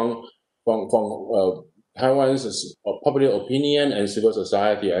also from Taiwan's public opinion and civil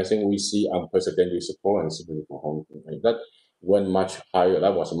society, I think we see unprecedented support and sympathy for Hong Kong, and that went much higher.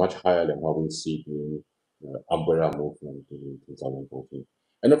 That was much higher than what we see in umbrella movement in 2014.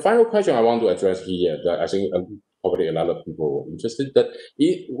 And the final question I want to address here, that I think probably a lot of people are interested, that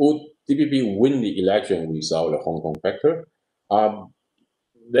would DPP win the election without the Hong Kong factor?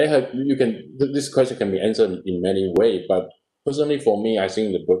 This question can be answered in many ways, but personally for me, I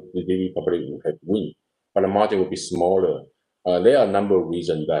think the DPP probably would have win, but the margin would be smaller. There are a number of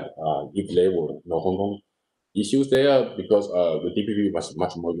reasons that if there were no Hong Kong issues there, because the DPP was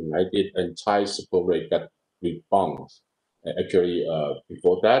much more united, and Chai's support rate got rebounds actually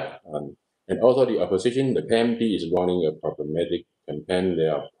before that. And also the opposition, the KMT is running a problematic campaign.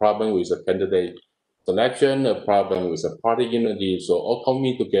 There are problems with the candidate selection, a problem with the party unity. So all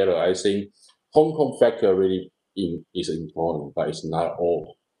coming together, I think Hong Kong factor really is important, but it's not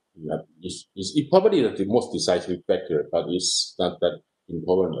all. It's probably the most decisive factor, but it's not that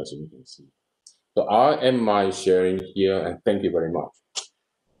important as you can see. So I am my sharing here, and thank you very much.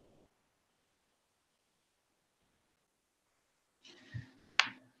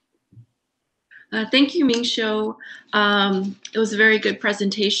 Thank you, Ming Shou. It was a very good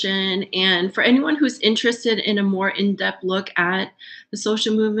presentation. And for anyone who's interested in a more in-depth look at the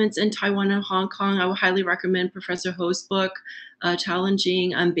social movements in Taiwan and Hong Kong, I would highly recommend Professor Ho's book,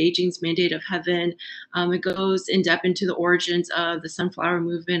 Challenging Beijing's Mandate of Heaven. It goes in depth into the origins of the Sunflower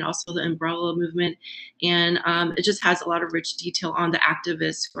Movement, also the Umbrella Movement, and it just has a lot of rich detail on the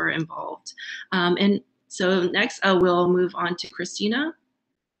activists who are involved. And so next, we'll move on to Christina.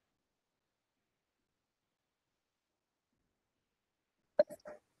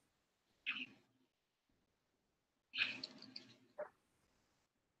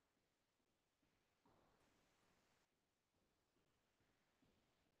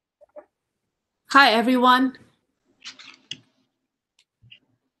 Hi, everyone.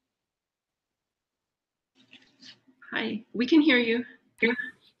 Hi, we can hear you.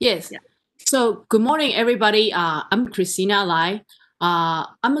 Yes. Yeah. So good morning, everybody. I'm Christina Lai.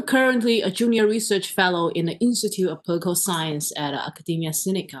 I'm currently a junior research fellow in the Institute of Political Science at Academia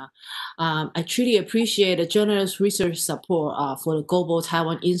Sinica. I truly appreciate the generous research support for the Global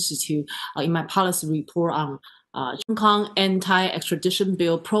Taiwan Institute in my policy report on Hong Kong anti-extradition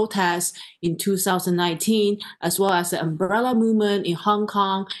bill protests in 2019, as well as the umbrella movement in Hong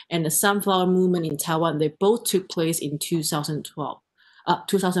Kong and the sunflower movement in Taiwan. They both took place in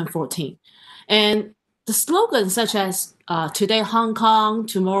 2014. And the slogans such as today Hong Kong,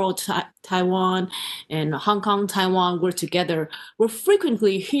 tomorrow Taiwan, and Hong Kong, Taiwan work together were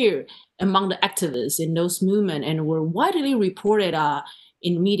frequently heard among the activists in those movements and were widely reported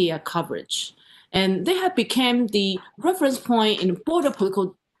in media coverage. And they have become the reference point in broader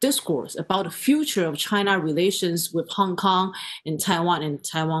political discourse about the future of China relations with Hong Kong and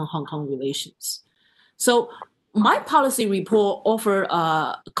Taiwan-Hong Kong relations. So my policy report offered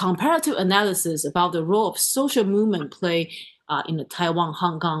a comparative analysis about the role of social movement play in the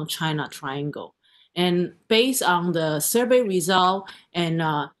Taiwan-Hong Kong-China triangle. And based on the survey result and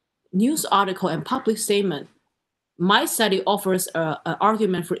news article and public statement, my study offers an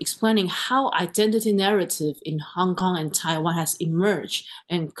argument for explaining how identity narrative in Hong Kong and Taiwan has emerged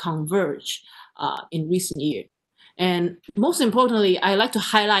and converged in recent years. And most importantly, I like to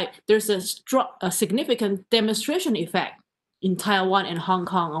highlight there's a significant demonstration effect in Taiwan and Hong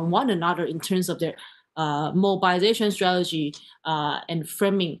Kong on one another in terms of their mobilization strategy and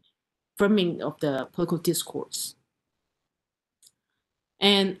framing of the political discourse.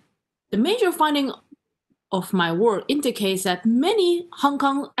 And the major finding of my work indicates that many Hong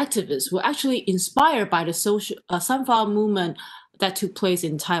Kong activists were actually inspired by the social sunflower movement that took place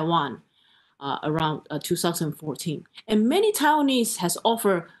in Taiwan around 2014. And many Taiwanese has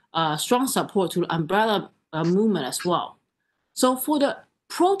offered strong support to the umbrella movement as well. So for the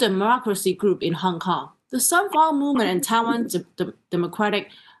pro-democracy group in Hong Kong, the sunflower movement and Taiwan's democratic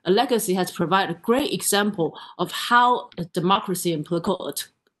legacy has provided a great example of how democracy and political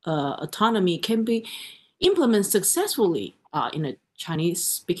autonomy can be implemented successfully in a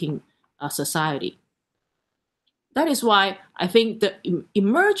Chinese-speaking society. That is why I think the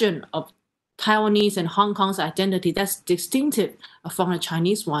emergence of Taiwanese and Hong Kong's identity that's distinctive from the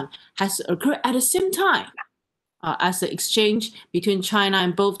Chinese one has occurred at the same time as the exchange between China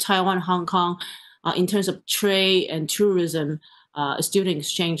and both Taiwan and Hong Kong in terms of trade and tourism, student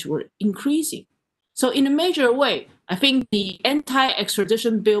exchange were increasing. So in a major way, I think the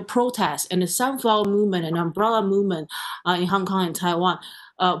anti-extradition bill protests and the sunflower movement and umbrella movement in Hong Kong and Taiwan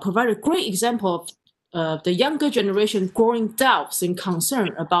provide a great example of the younger generation growing doubts and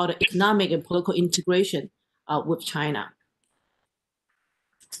concern about the economic and political integration with China.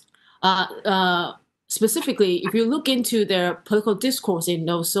 Specifically, if you look into their political discourse in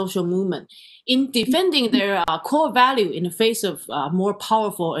those social movements, in defending their core value in the face of more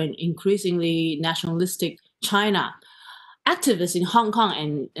powerful and increasingly nationalistic China, activists in Hong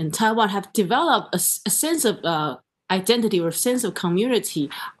Kong and Taiwan have developed a sense of identity or a sense of community,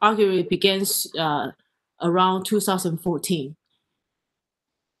 arguably begins around 2014.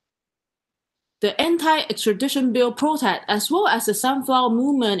 The anti-extradition bill protest, as well as the sunflower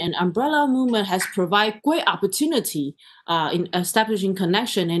movement and umbrella movement, has provided great opportunity in establishing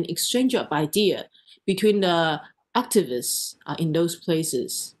connection and exchange of idea between the activists in those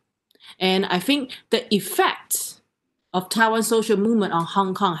places. And I think the effect of Taiwan social movement on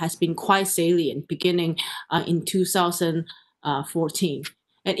Hong Kong has been quite salient beginning in 2014.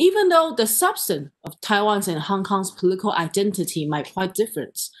 And even though the substance of Taiwan's and Hong Kong's political identity might be quite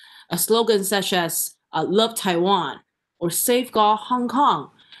different, a slogan such as Love Taiwan or Safeguard Hong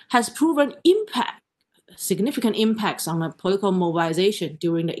Kong has proven significant impacts on the political mobilization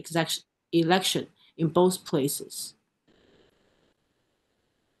during the election in both places.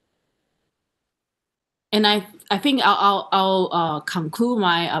 And I think I'll conclude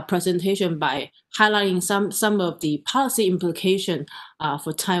my presentation by highlighting some of the policy implication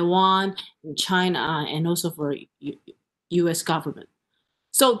for Taiwan, China, and also for U.S. government.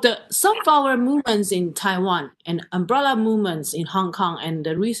 So the sunflower movements in Taiwan and umbrella movements in Hong Kong and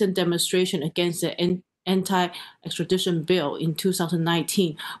the recent demonstration against the anti-extradition bill in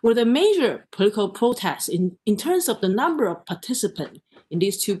 2019 were the major political protests in terms of the number of participants in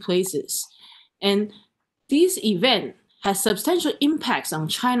these two places. And this event has substantial impacts on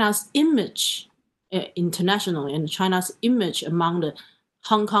China's image internationally and China's image among the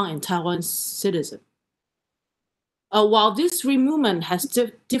Hong Kong and Taiwan citizens. While this three movements has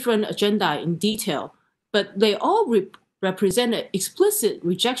different agenda in detail, but they all represent an explicit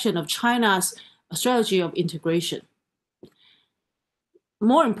rejection of China's strategy of integration.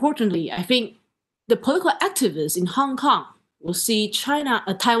 More importantly, I think the political activists in Hong Kong will see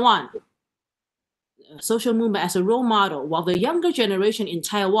Taiwan social movement as a role model, while the younger generation in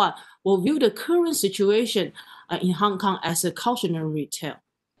Taiwan will view the current situation in Hong Kong as a cautionary tale.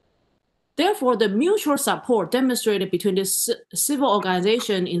 Therefore, the mutual support demonstrated between the civil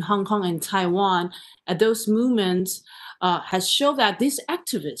organization in Hong Kong and Taiwan at those movements has shown that these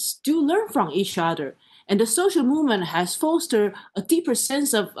activists do learn from each other, and the social movement has fostered a deeper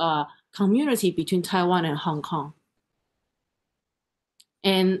sense of community between Taiwan and Hong Kong.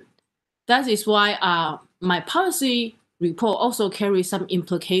 And that is why my policy report also carries some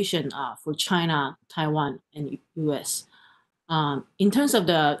implication for China, Taiwan, and U.S. In terms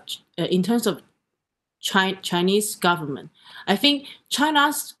of Chinese government, I think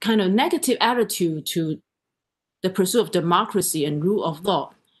China's kind of negative attitude to the pursuit of democracy and rule of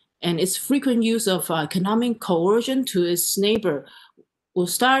law, and its frequent use of economic coercion to its neighbor, will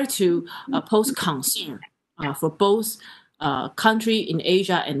start to pose concern for both countries in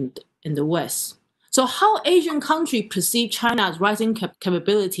Asia and in the West. So how Asian countries perceive China's rising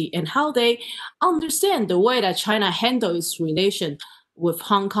capability and how they understand the way that China handles its relation with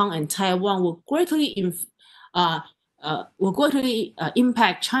Hong Kong and Taiwan will greatly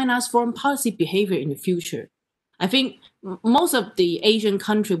impact China's foreign policy behavior in the future. I think most of the Asian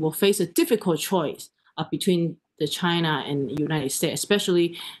countries will face a difficult choice between the China and the United States,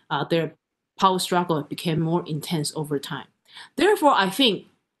 especially their power struggle became more intense over time. Therefore, I think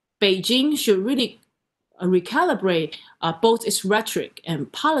Beijing should really recalibrate both its rhetoric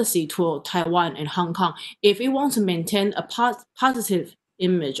and policy toward Taiwan and Hong Kong if it wants to maintain a positive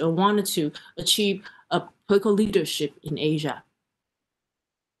image or wanted to achieve a political leadership in Asia.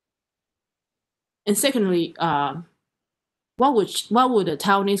 And secondly, what would the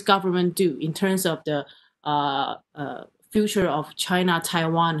Taiwanese government do in terms of the future of China,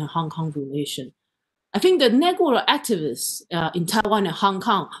 Taiwan, and Hong Kong relation? I think the network activists in Taiwan and Hong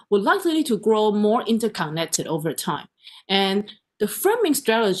Kong will likely to grow more interconnected over time. And the framing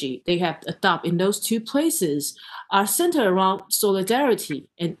strategy they have adopted in those two places are centered around solidarity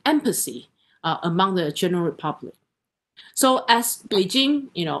and empathy among the general public. So as Beijing,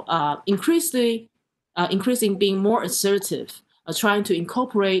 increasing being more assertive, trying to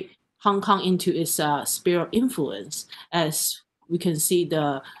incorporate Hong Kong into its sphere of influence, as we can see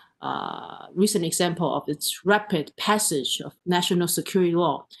the recent example of its rapid passage of national security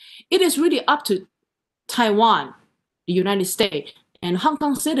law. It is really up to Taiwan, the United States, and Hong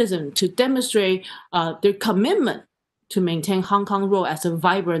Kong citizens to demonstrate their commitment to maintain Hong Kong's role as a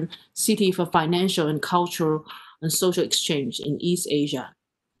vibrant city for financial and cultural and social exchange in East Asia.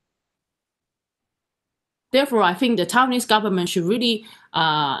 Therefore, I think the Taiwanese government should really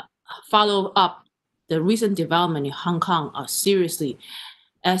follow up the recent development in Hong Kong seriously,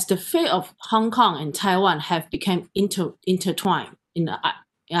 as the fate of Hong Kong and Taiwan have become intertwined in the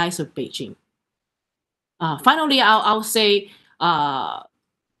eyes of Beijing. Finally, I'll say offer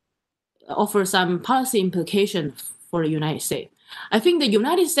some policy implications for the United States. I think the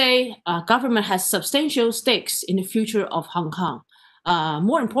United States government has substantial stakes in the future of Hong Kong.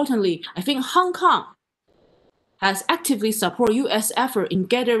 More importantly, I think Hong Kong has actively supported U.S. effort in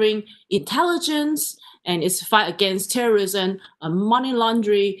gathering intelligence and its fight against terrorism, money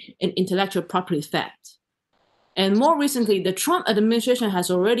laundering, and intellectual property theft. And more recently, the Trump administration has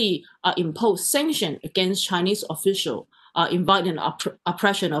already imposed sanctions against Chinese officials inviting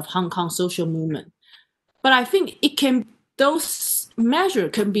oppression of Hong Kong social movement. But I think those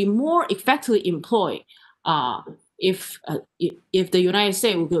measures can be more effectively employed if the United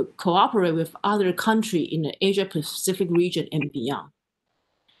States would cooperate with other countries in the Asia-Pacific region and beyond.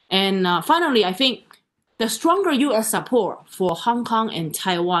 And finally, I think the stronger U.S. support for Hong Kong and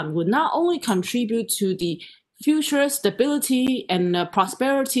Taiwan would not only contribute to the future stability and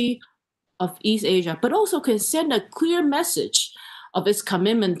prosperity of East Asia, but also can send a clear message of its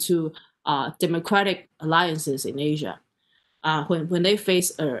commitment to democratic alliances in Asia when they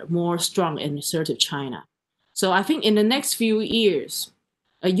face a more strong and assertive China. So I think in the next few years,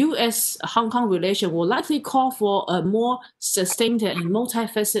 a U.S.-Hong Kong relation will likely call for a more sustained and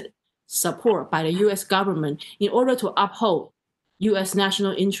multifaceted support by the U.S. government in order to uphold U.S.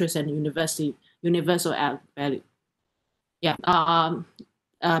 national interest and universal value. Yeah,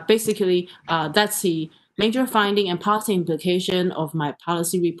 basically, that's the major finding and policy implication of my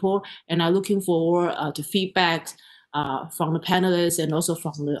policy report, and I'm looking forward to feedback from the panelists and also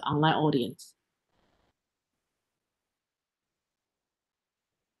from the online audience.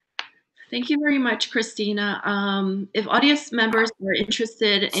 Thank you very much, Christina. If audience members are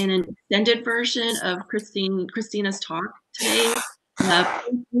interested in an extended version of Christina's talk today,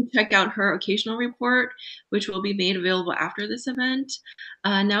 please check out her occasional report, which will be made available after this event.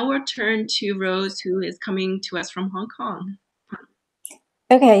 Now we'll turn to Rose, who is coming to us from Hong Kong.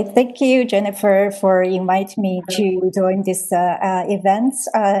 Okay, thank you, Jennifer, for inviting me to join this event.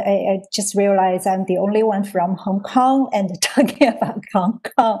 I just realized I'm the only one from Hong Kong and talking about Hong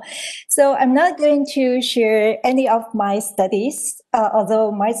Kong. So I'm not going to share any of my studies,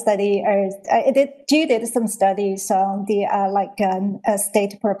 although my study, I did some studies on the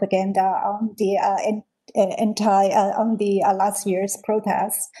state propaganda on the on the last year's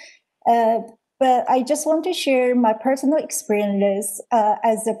protests. But I just want to share my personal experiences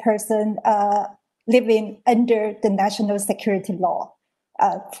as a person living under the national security law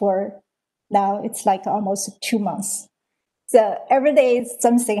for now it's like almost 2 months. So every day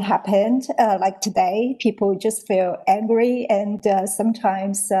something happened, like today, people just feel angry and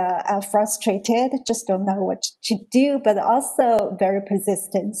sometimes frustrated, just don't know what to do, but also very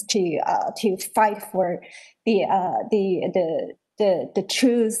persistent to fight for the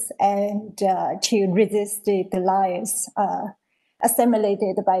truth and to resist the lies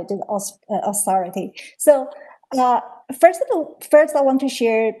assimilated by the authority. So first, I want to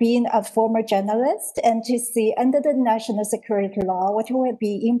share being a former journalist and to see under the national security law what will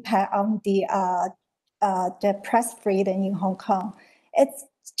be impact on the press freedom in Hong Kong. It's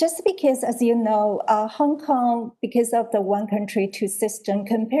just because, as you know, Hong Kong, because of the one country, two system,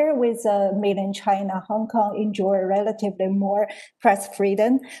 compared with mainland China, Hong Kong enjoy relatively more press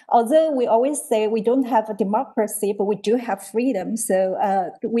freedom. Although we always say we don't have a democracy, but we do have freedom.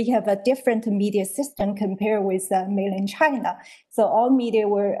 So we have a different media system compared with mainland China. So all media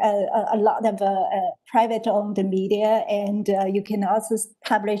were a lot of private-owned media, and you can also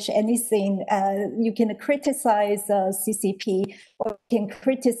publish anything. You can criticize CCP or you can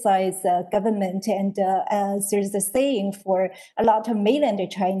criticize government. And there's a saying for a lot of mainland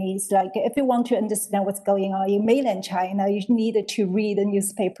Chinese, like if you want to understand what's going on in mainland China, you need to read the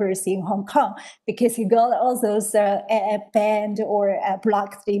newspapers in Hong Kong because you got all those banned or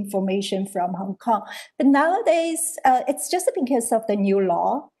blocked information from Hong Kong. But nowadays, it's just because of the new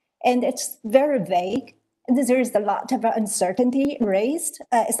law, and it's very vague. And there is a lot of uncertainty raised,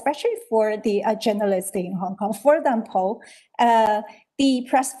 especially for the journalists in Hong Kong. For example, the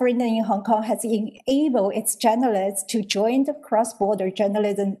press freedom in Hong Kong has enabled its journalists to join the cross-border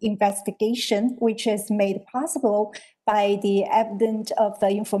journalism investigation, which is made possible by the advent of the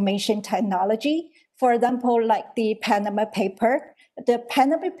information technology. For example, like the Panama paper. The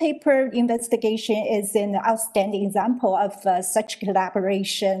Panama paper investigation is an outstanding example of such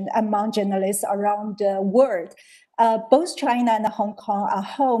collaboration among journalists around the world. Both China and Hong Kong are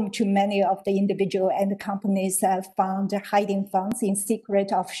home to many of the individual and companies have found hiding funds in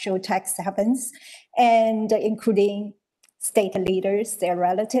secret offshore tax havens, and including state leaders, their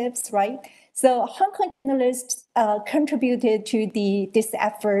relatives, right? So Hong Kong journalists contributed to this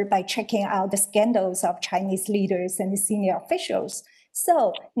effort by checking out the scandals of Chinese leaders and senior officials.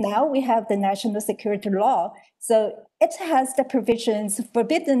 So now we have the national security law. So it has the provisions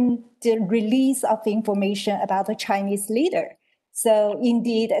forbidding the release of information about a Chinese leader. So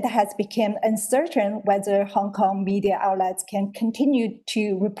indeed, it has become uncertain whether Hong Kong media outlets can continue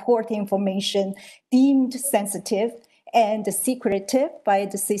to report information deemed sensitive and secretive by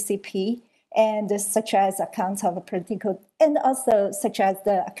the CCP, and such as accounts of political, and also such as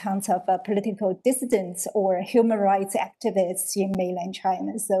the accounts of political dissidents or human rights activists in mainland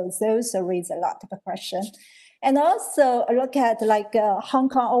China. So those raise a lot of questions. And also look at like Hong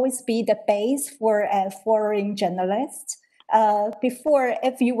Kong always be the base for foreign journalists. Before,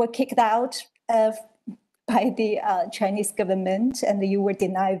 if you were kicked out by the Chinese government and you were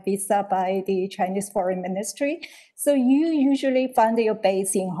denied visa by the Chinese Foreign Ministry, so you usually find your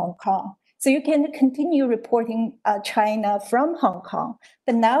base in Hong Kong. So you can continue reporting China from Hong Kong.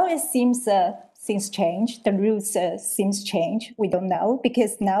 But now it seems things change. The rules seems change. We don't know,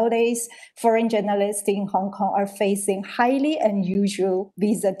 because nowadays foreign journalists in Hong Kong are facing highly unusual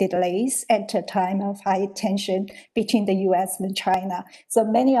visa delays at a time of high tension between the US and China. So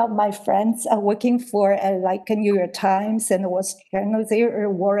many of my friends are working for like a New York Times and Wall Street Journal. They are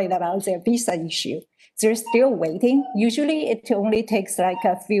worried about their visa issue. They're still waiting. Usually it only takes like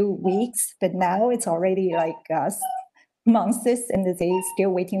a few weeks, but now it's already like months, and they're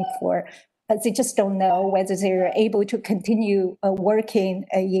still waiting for. They just don't know whether they're able to continue working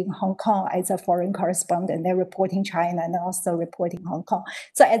in Hong Kong as a foreign correspondent. They're reporting China and also reporting Hong Kong.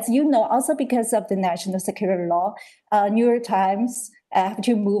 So as you know, also because of the national security law, New York Times have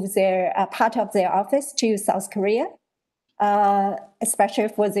to move their part of their office to South Korea, especially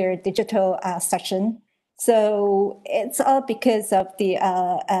for their digital section. So it's all because of the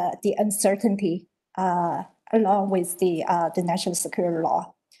uncertainty along with the national security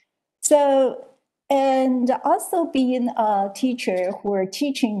law. So, and also being a teacher who are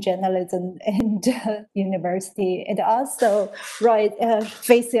teaching journalism in university, and also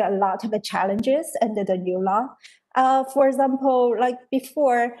facing a lot of challenges under the new law. For example, like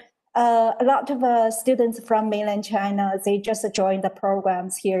before, a lot of students from mainland China, they just joined the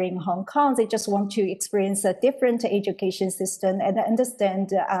programs here in Hong Kong. They just want to experience a different education system and understand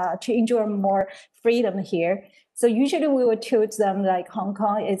to enjoy more freedom here. So usually we would tell them like Hong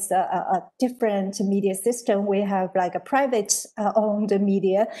Kong is a different media system. We have like a private owned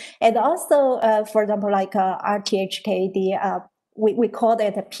media. And also, for example, like RTHK, we call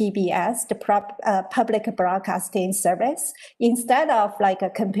it a PBS, the Public Broadcasting Service, instead of like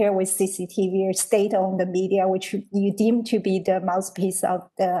compare with CCTV or state-owned media, which you deem to be the mouthpiece of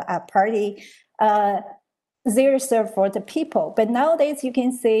the party. They're served for the people. But nowadays you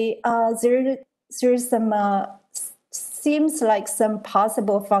can say there's some seems like some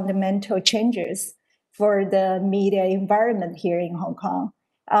possible fundamental changes for the media environment here in Hong Kong,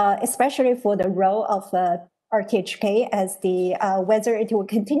 especially for the role of RTHK as the whether it will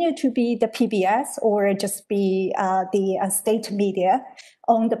continue to be the PBS or just be the state media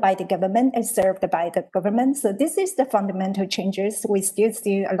owned by the government and served by the government. So this is the fundamental changes. We still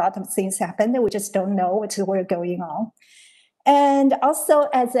see a lot of things happen that we just don't know what's going on. And also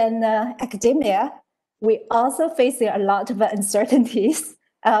as an academia, we also face a lot of uncertainties.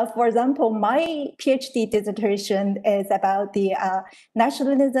 For example, my PhD dissertation is about the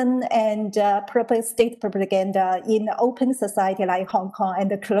nationalism and state propaganda in open society like Hong Kong and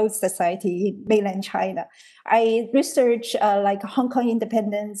the closed society in mainland China. I research like Hong Kong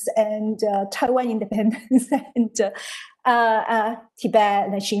independence and Taiwan independence and Tibet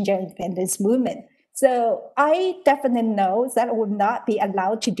and Xinjiang independence movement. So I definitely know that I would not be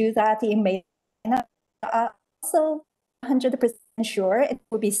allowed to do that in mainland China. Also 100% sure it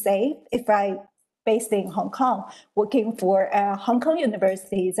would be safe if I based in Hong Kong, working for Hong Kong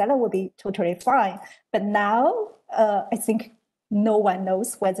universities, that would be totally fine. But now I think no one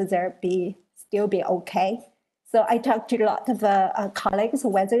knows whether they'll still be okay. So I talked to a lot of colleagues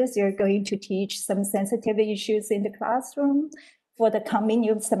whether they're going to teach some sensitive issues in the classroom for the coming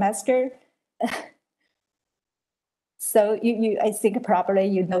new semester. So I think probably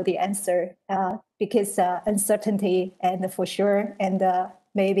you know the answer because uncertainty and for sure, and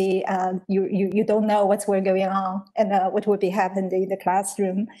maybe you don't know what's going on and what will be happening in the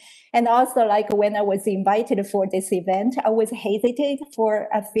classroom. And also, like when I was invited for this event, I was hesitant for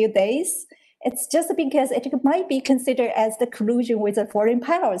a few days. It's just because it might be considered as the collusion with the foreign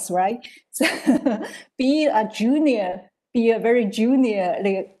powers, right? So be a very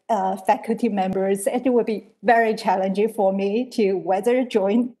junior faculty members, it will be very challenging for me to whether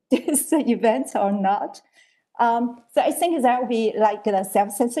join this event or not. So I think that would be like the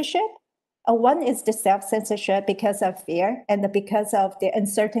self-censorship. One is the self-censorship because of fear and because of the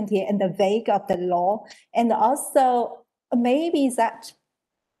uncertainty and the vague of the law, and also maybe that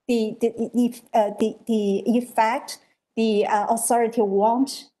the effect the authority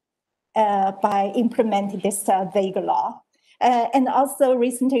want by implementing this vague law. And also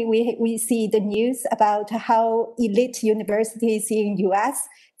recently we see the news about how elite universities in US,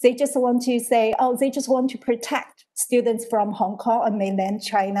 they just want to say, oh, they just want to protect students from Hong Kong and mainland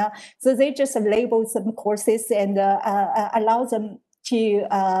China. So they just label some courses and allow them to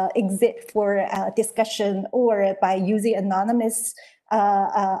exit for discussion or by using anonymous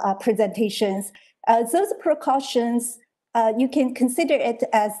presentations. Those precautions, you can consider it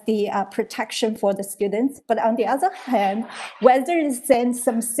as the protection for the students. But on the other hand, whether it sends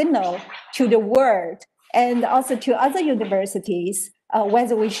some signal to the world and also to other universities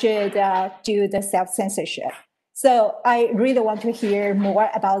whether we should do the self-censorship. So I really want to hear more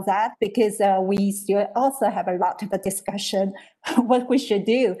about that, because we still also have a lot of a discussion what we should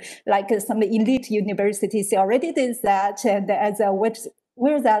do. Like some elite universities already did that, and as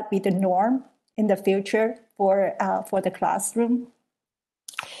will that be the norm in the future for the classroom?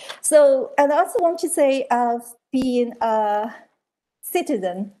 So, and I also want to say, being a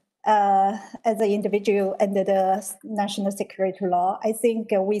citizen as an individual under the national security law, I think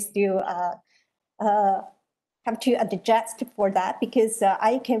we still have to adjust for that, because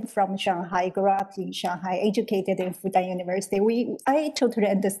I came from Shanghai, grew up in Shanghai, educated in Fudan University. I totally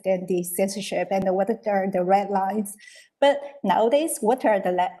understand the censorship and what are the red lines. But nowadays, what are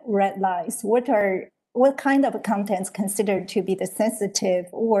the red lines? What kind of contents considered to be the sensitive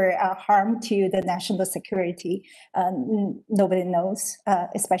or harm to the national security? Nobody knows,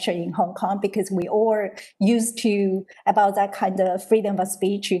 especially in Hong Kong, because we all used to about that kind of freedom of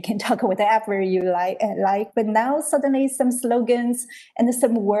speech. You can talk whatever you like. But now suddenly some slogans and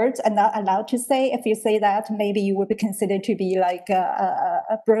some words are not allowed to say. If you say that, maybe you would be considered to be like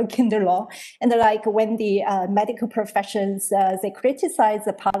broken the law. And like when the medical professions, they criticize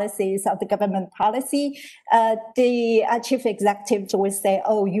the policies of the government policy, the chief executives will say,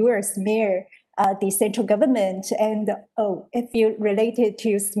 oh, you are smear the central government. And oh, if you related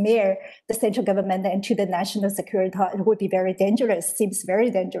to smear the central government and to the national security, it would be very dangerous, seems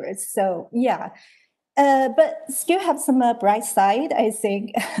very dangerous. So yeah, but still have some bright side, I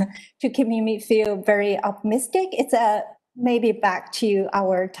think, to keep me feel very optimistic. It's maybe back to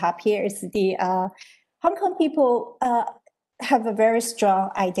our top here is the Hong Kong people have a very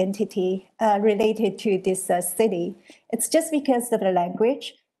strong identity related to this city. It's just because of the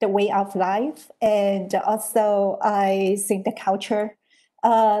language, the way of life, and also I think the culture.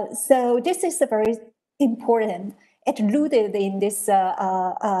 So this is a very important. It's rooted in this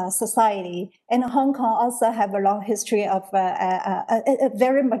society. And Hong Kong also have a long history of a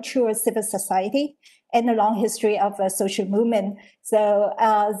very mature civil society and a long history of social movement. So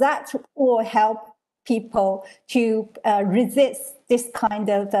that will help people to resist this kind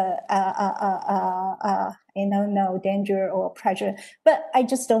of danger or pressure. But I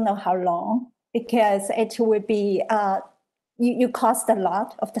just don't know how long, because it would be you cost a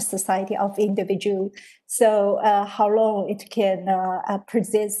lot of the society of individual. So how long it can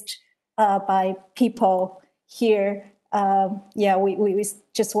persist by people here? Yeah, we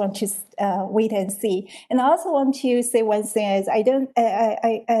just want to wait and see. And I also want to say one thing is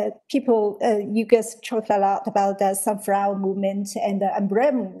people, you guys talk a lot about the sunflower movement and the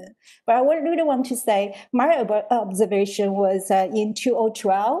umbrella movement, but I would really want to say my observation was in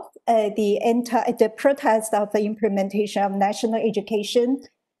 2012, the protest of the implementation of national education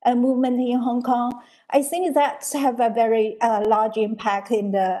movement in Hong Kong. I think that have a very large impact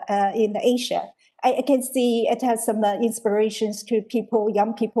in Asia. I can see it has some inspirations to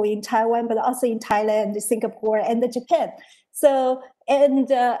young people in Taiwan, but also in Thailand, Singapore, and Japan. So,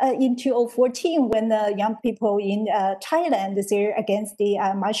 and in 2014, when the young people in Thailand they're against the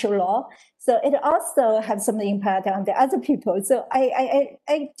martial law, so it also has some impact on the other people. So I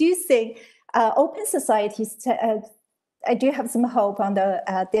do think open societies. I do have some hope on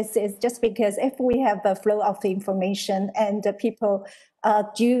this is just because if we have a flow of information and people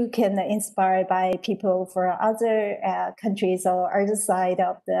can inspire by people for other countries or other side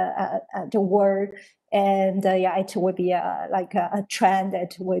of the world, and yeah, it would be like a trend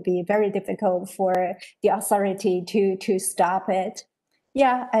that would be very difficult for the authority to stop it.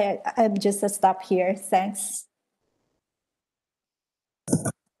 Yeah, I'm just stop here. Thanks.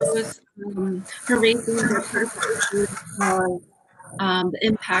 Was for raising the critical issue of the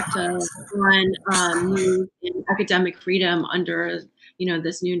impact on news and academic freedom under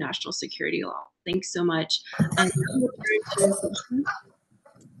this new national security law. Thanks so much.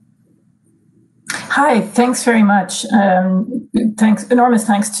 Hi, thanks very much. Enormous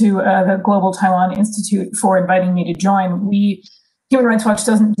thanks to the Global Taiwan Institute for inviting me to join. Human Rights Watch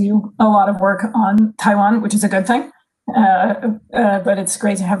doesn't do a lot of work on Taiwan, which is a good thing. But it's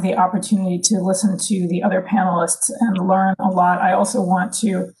great to have the opportunity to listen to the other panelists and learn a lot. I also want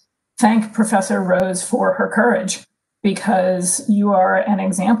to thank Professor Rose for her courage, because you are an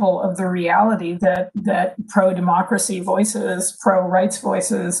example of the reality that pro-democracy voices, pro-rights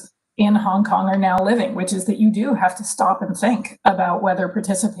voices in Hong Kong are now living, which is that you do have to stop and think about whether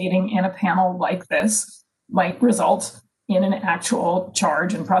participating in a panel like this might result in an actual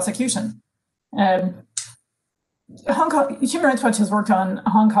charge and prosecution. Hong Kong, Human Rights Watch has worked on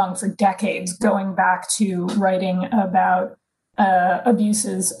Hong Kong for decades, going back to writing about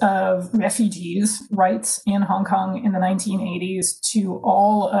abuses of refugees' rights in Hong Kong in the 1980s to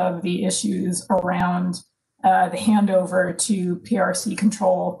all of the issues around the handover to PRC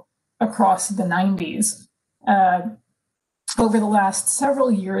control across the 90s. Over the last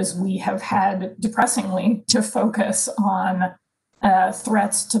several years, we have had, depressingly, to focus on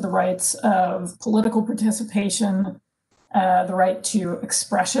threats to the rights of political participation, the right to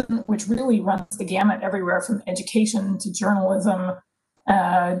expression, which really runs the gamut everywhere from education to journalism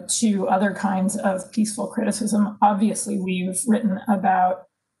to other kinds of peaceful criticism. Obviously, we've written about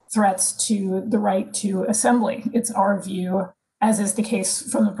threats to the right to assembly. It's our view, as is the case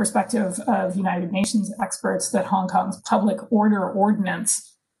from the perspective of United Nations experts, that Hong Kong's public order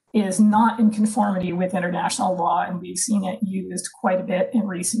ordinance is not in conformity with international law, and we've seen it used quite a bit in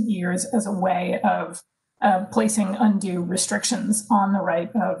recent years as a way of placing undue restrictions on the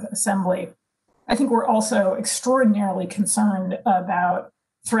right of assembly. I think we're also extraordinarily concerned about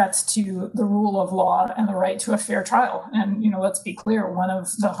threats to the rule of law and the right to a fair trial. And, let's be clear, one of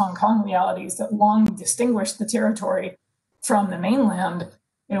the Hong Kong realities that long distinguished the territory from the mainland,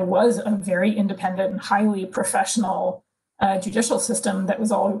 was a very independent and highly professional judicial system that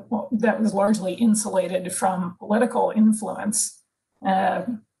was largely insulated from political influence.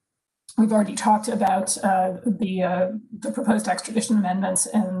 We've already talked about the proposed extradition amendments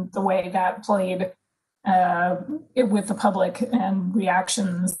and the way that played with the public and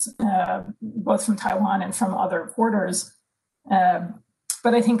reactions, both from Taiwan and from other quarters.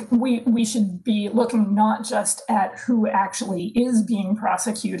 But I think we should be looking not just at who actually is being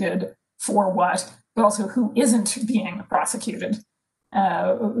prosecuted for what, but also who isn't being prosecuted.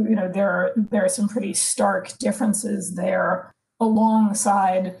 There are some pretty stark differences there,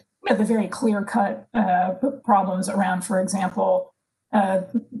 alongside the very clear-cut problems around, for example,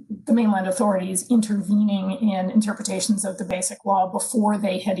 the mainland authorities intervening in interpretations of the basic law before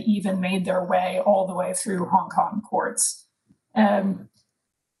they had even made their way all the way through Hong Kong courts.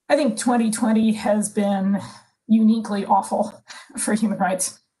 I think 2020 has been uniquely awful for human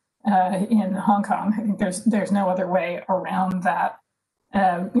rights in Hong Kong. I think there's no other way around that.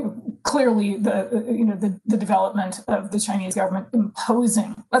 Clearly, the development of the Chinese government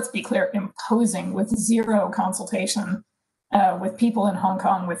imposing, let's be clear, imposing with zero consultation with people in Hong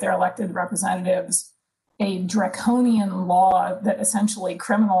Kong, with their elected representatives, a draconian law that essentially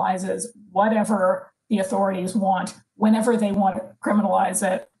criminalizes whatever the authorities want, whenever they want to criminalize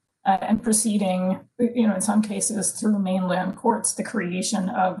it, and proceeding, in some cases through mainland courts, the creation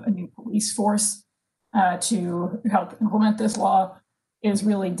of a new police force to help implement this law is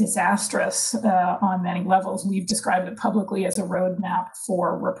really disastrous on many levels. We've described it publicly as a roadmap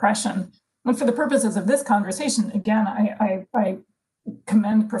for repression. And for the purposes of this conversation, again, I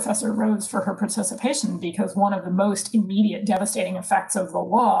commend Professor Rhodes for her participation, because one of the most immediate devastating effects of the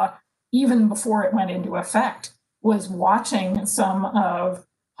law, even before it went into effect, was watching some of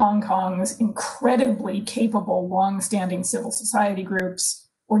Hong Kong's incredibly capable, long-standing civil society groups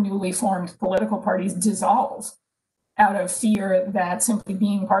or newly formed political parties dissolve out of fear that simply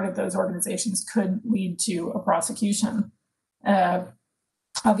being part of those organizations could lead to a prosecution.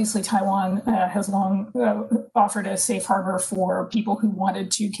 Obviously, Taiwan has long offered a safe harbor for people who wanted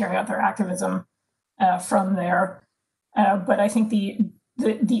to carry out their activism from there. But I think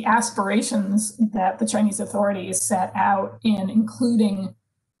the aspirations that the Chinese authorities set out in including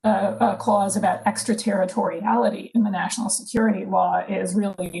a clause about extraterritoriality in the national security law is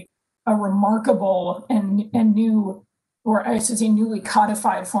really a remarkable and new, or I should say newly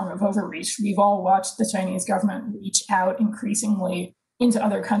codified form of overreach. We've all watched the Chinese government reach out increasingly into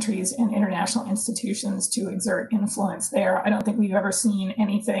other countries and international institutions to exert influence there. I don't think we've ever seen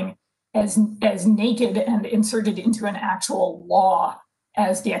anything as naked and inserted into an actual law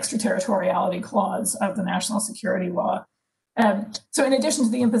as the extraterritoriality clause of the national security law. So in addition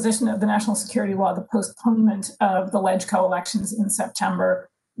to the imposition of the national security law, the postponement of the LegCo elections in September,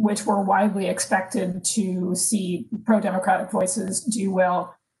 which were widely expected to see pro-democratic voices do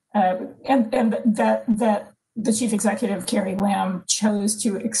well, and that the chief executive, Carrie Lam, chose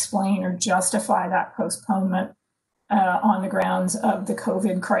to explain or justify that postponement on the grounds of the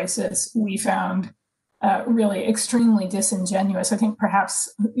COVID crisis, we found really extremely disingenuous. I think perhaps,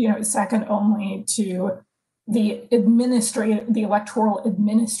 second only to the electoral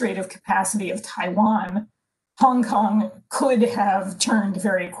administrative capacity of Taiwan. Hong Kong could have turned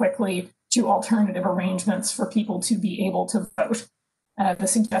very quickly to alternative arrangements for people to be able to vote. The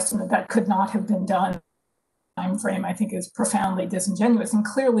suggestion that could not have been done time frame, I think, is profoundly disingenuous and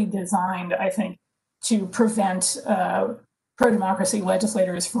clearly designed, I think, to prevent pro-democracy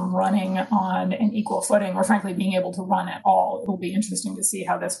legislators from running on an equal footing, or frankly, being able to run at all. It will be interesting to see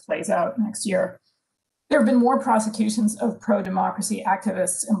how this plays out next year. There have been more prosecutions of pro-democracy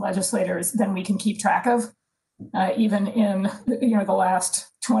activists and legislators than we can keep track of. Even in the last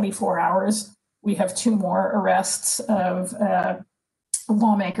 24 hours, we have 2 more arrests of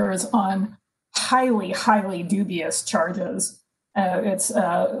lawmakers on highly, highly dubious charges. It's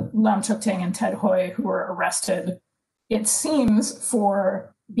Lam Chuk-ting and Ted Hui who were arrested, it seems,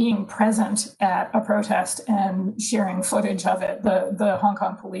 for being present at a protest and sharing footage of it. The Hong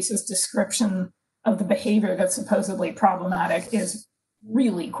Kong police's description of the behavior that's supposedly problematic is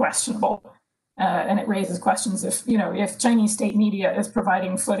really questionable. And it raises questions if Chinese state media is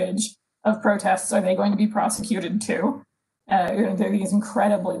providing footage of protests, are they going to be prosecuted too? There are these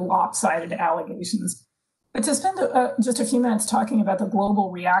incredibly lopsided allegations. But to spend just a few minutes talking about the global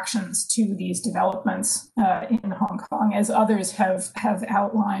reactions to these developments in Hong Kong, as others have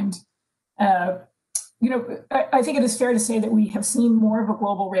outlined, I think it is fair to say that we have seen more of a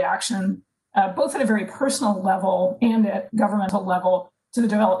global reaction, both at a very personal level and at governmental level, to the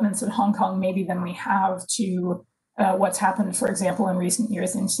developments in Hong Kong maybe than we have to what's happened, for example, in recent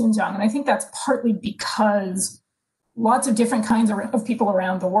years in Xinjiang. And I think that's partly because lots of different kinds of people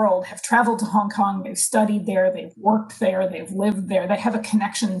around the world have traveled to Hong Kong, they've studied there, they've worked there, they've lived there, they have a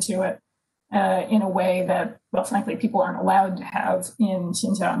connection to it in a way that, well, frankly, people aren't allowed to have in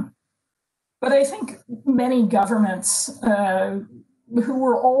Xinjiang. But I think many governments who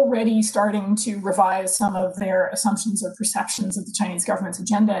were already starting to revise some of their assumptions or perceptions of the Chinese government's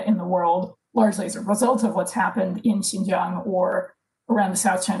agenda in the world, largely as a result of what's happened in Xinjiang or around the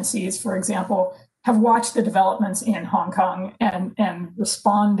South China Seas, for example, have watched the developments in Hong Kong and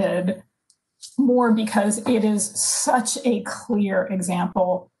responded more because it is such a clear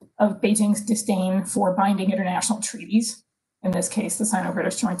example of Beijing's disdain for binding international treaties, in this case, the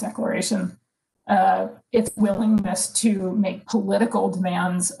Sino-British Joint Declaration, its willingness to make political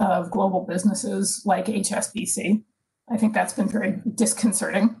demands of global businesses like HSBC. I think that's been very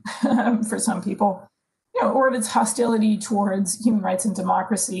disconcerting for some people. Or of its hostility towards human rights and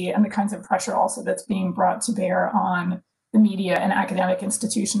democracy, and the kinds of pressure also that's being brought to bear on the media and academic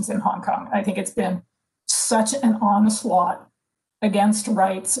institutions in Hong Kong. I think it's been such an onslaught against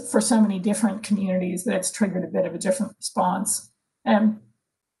rights for so many different communities that it's triggered a bit of a different response. And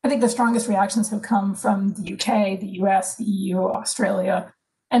I think the strongest reactions have come from the UK, the US, the EU, Australia,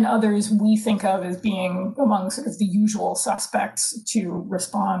 and others we think of as being among sort of the usual suspects to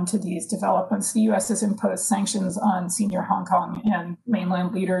respond to these developments. The US has imposed sanctions on senior Hong Kong and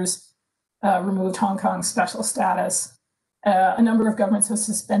mainland leaders, removed Hong Kong's special status. A number of governments have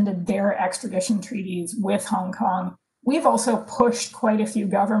suspended their extradition treaties with Hong Kong. We've also pushed quite a few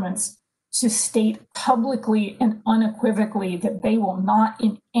governments to state publicly and unequivocally that they will not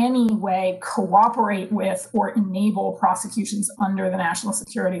in any way cooperate with or enable prosecutions under the national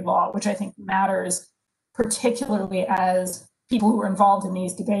security law, which I think matters, particularly as people who are involved in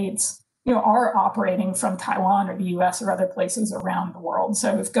these debates, are operating from Taiwan or the US or other places around the world.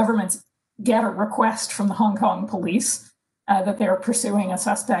 So if governments get a request from the Hong Kong police that they're pursuing a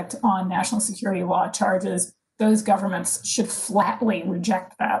suspect on national security law charges, those governments should flatly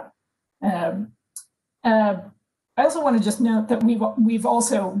reject that. I also want to just note that we've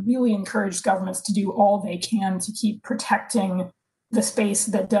also really encouraged governments to do all they can to keep protecting the space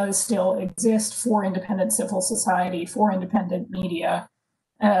that does still exist for independent civil society, for independent media.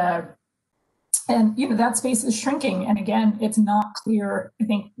 And that space is shrinking. And again, it's not clear, I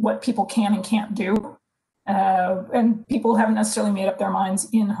think, what people can and can't do. And people haven't necessarily made up their minds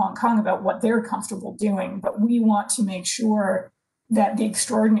in Hong Kong about what they're comfortable doing. But we want to make sure that the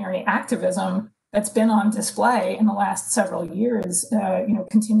extraordinary activism that's been on display in the last several years,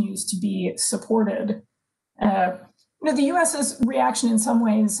 continues to be supported. The U.S.'s reaction in some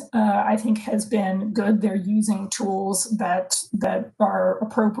ways, I think, has been good. They're using tools that are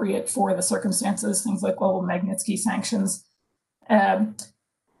appropriate for the circumstances, things like global Magnitsky sanctions.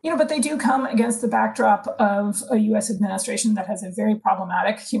 But they do come against the backdrop of a U.S. administration that has a very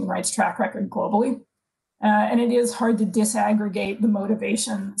problematic human rights track record globally. And it is hard to disaggregate the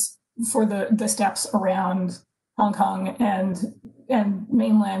motivations for the steps around Hong Kong and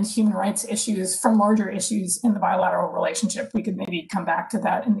mainland human rights issues from larger issues in the bilateral relationship. We could maybe come back to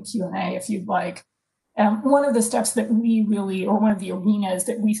that in the Q&A if you'd like. One of the steps that one of the arenas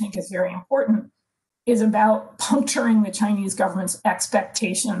that we think is very important is about puncturing the Chinese government's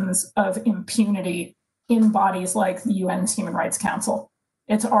expectations of impunity in bodies like the UN's Human Rights Council.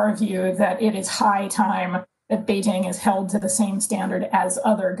 It's our view that it is high time that Beijing is held to the same standard as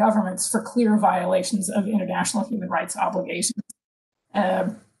other governments for clear violations of international human rights obligations.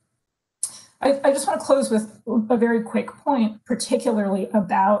 I just want to close with a very quick point, particularly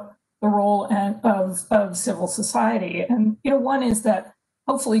about the role of civil society. And one is that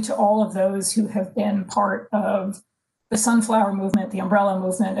hopefully to all of those who have been part of the Sunflower Movement, the Umbrella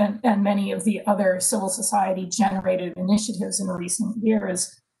Movement, and many of the other civil society generated initiatives in recent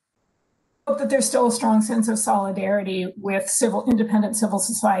years, I hope that there's still a strong sense of solidarity with independent civil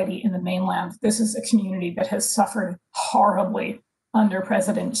society in the mainland. This is a community that has suffered horribly under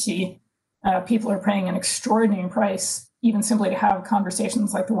President Xi. People are paying an extraordinary price, even simply to have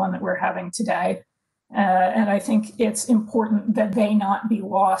conversations like the one that we're having today. And I think it's important that they not be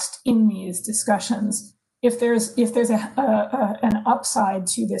lost in these discussions. If there's an upside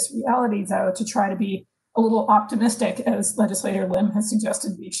to this reality, though, to try to be a little optimistic, as legislator Lim has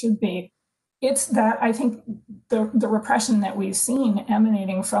suggested we should be, it's that I think the repression that we've seen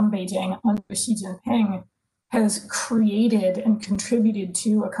emanating from Beijing under Xi Jinping has created and contributed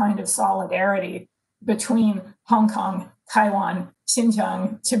to a kind of solidarity between Hong Kong, Taiwan,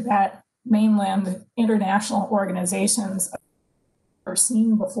 Xinjiang, Tibet, mainland international organizations are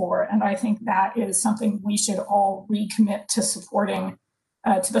seen before. And I think that is something we should all recommit to supporting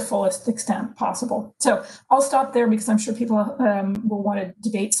to the fullest extent possible. So I'll stop there because I'm sure people will want to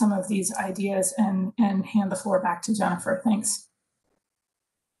debate some of these ideas and hand the floor back to Jennifer. Thanks.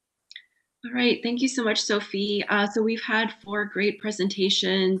 All right, thank you so much, Sophie. So we've had 4 great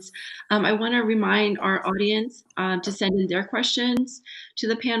presentations. I want to remind our audience to send in their questions to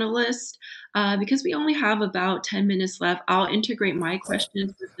the panelists. Because we only have about 10 minutes left, I'll integrate my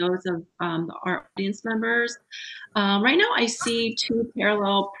questions with those of our audience members. Right now, I see 2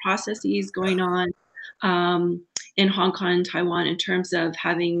 parallel processes going on in Hong Kong and Taiwan in terms of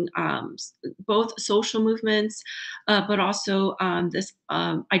having both social movements, but also this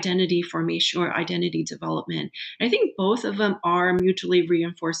identity formation or identity development. And I think both of them are mutually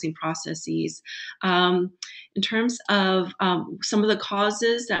reinforcing processes. In terms of some of the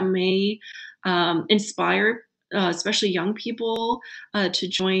causes that may inspire especially young people to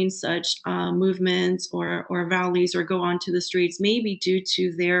join such movements or rallies or go onto the streets, maybe due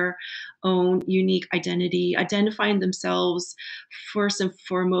to their own unique identity, identifying themselves first and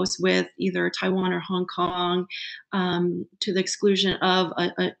foremost with either Taiwan or Hong Kong, to the exclusion of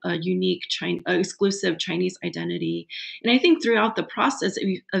a unique exclusive Chinese identity. And I think throughout the process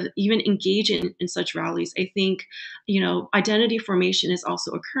of even engaging in such rallies, I think, identity formation is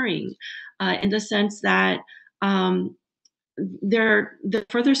also occurring in the sense that they're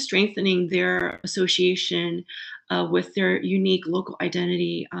further strengthening their association with their unique local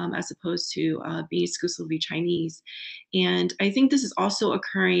identity as opposed to being exclusively Chinese. And I think this is also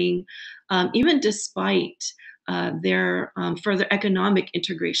occurring even despite their further economic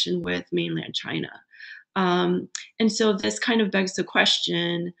integration with mainland China. And so this kind of begs the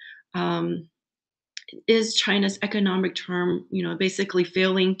question, is China's economic term, basically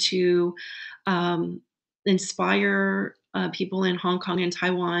failing to inspire people in Hong Kong and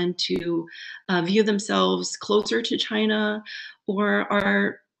Taiwan to view themselves closer to China,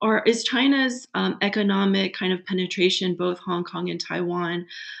 or is China's economic kind of penetration, both Hong Kong and Taiwan,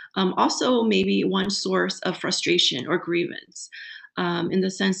 also maybe one source of frustration or grievance, in the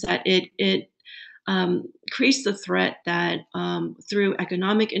sense that it creates the threat that through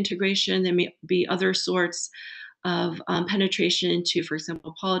economic integration, there may be other sorts of penetration into, for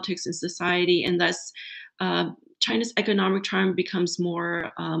example, politics and society, and thus China's economic charm becomes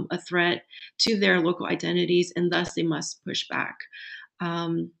more a threat to their local identities, and thus they must push back.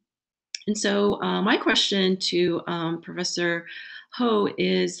 And so my question to Professor Ho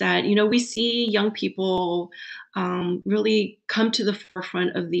is that, we see young people really come to the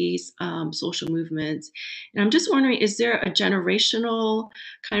forefront of these social movements. And I'm just wondering, is there a generational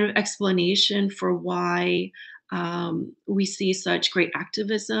kind of explanation for why we see such great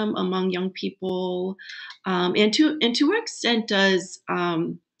activism among young people? And to what extent does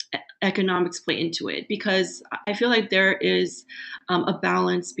economics play into it? Because I feel like there is a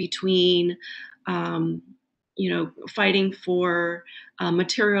balance between fighting for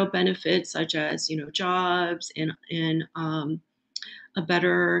material benefits such as jobs and a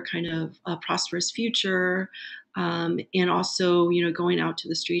better kind of prosperous future, and also going out to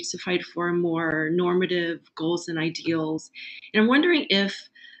the streets to fight for more normative goals and ideals. And I'm wondering if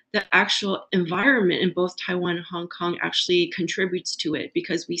the actual environment in both Taiwan and Hong Kong actually contributes to it,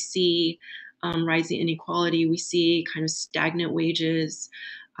 because we see rising inequality, we see kind of stagnant wages,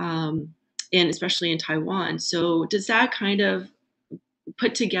 and especially in Taiwan. So does that kind of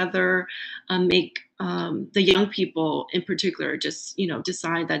put together, make the young people in particular just,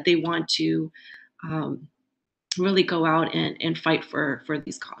 decide that they want to really go out and fight for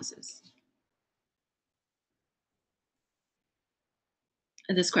these causes.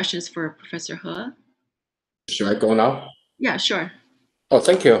 And this question is for Professor He. Should I go now? Yeah, sure. Oh,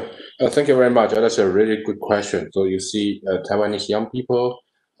 thank you. Thank you very much. That's a really good question. So you see, Taiwanese young people,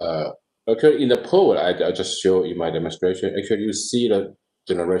 actually in the poll I just showed in my demonstration, actually you see the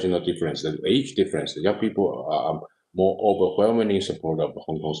generational difference, the age difference. The young people are more overwhelmingly supportive of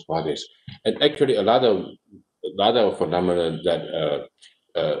Hong Kong's parties. And actually a lot of phenomena that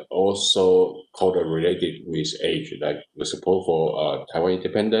also correlated with age, like the support for Taiwan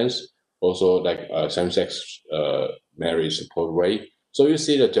independence, also like same-sex marriage support rate. So you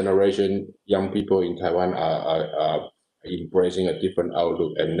see the generation young people in Taiwan are embracing a different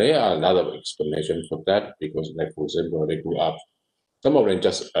outlook, and there are a lot of explanations for that because, like for example, they grew up. Some of them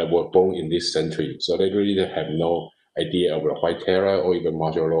just were born in this century, so they really have no idea of the White Terror or even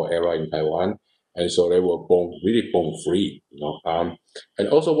martial law era in Taiwan, and so they were really born free. And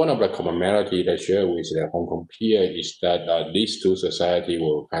also one of the commonality they share with their Hong Kong peer is that these two societies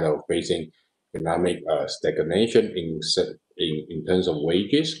were kind of facing economic stagnation in terms of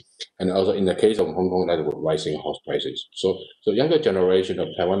wages, and also in the case of Hong Kong, that was rising house prices. So younger generation of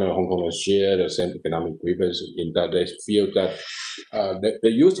Taiwan and Hong Kong share the same economic grievance in that they feel that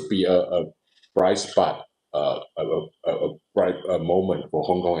there used to be a bright spot, a bright moment for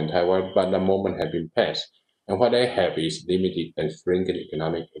Hong Kong and Taiwan, but the moment has been passed. And what they have is limited and shrinking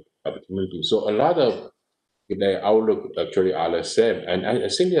economic opportunity. So a lot of their outlook actually are the same. And I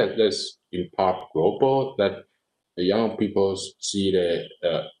think that that's in part global, that the young people see the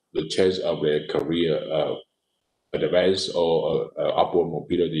chance of their career advance or upward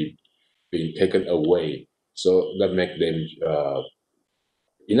mobility being taken away. So that make them,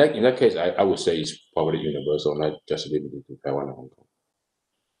 in that case, I would say it's probably universal, not just limited to Taiwan and Hong Kong.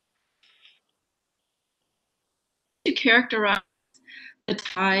 To characterize the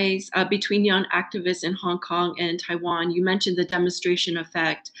ties between young activists in Hong Kong and Taiwan, you mentioned the demonstration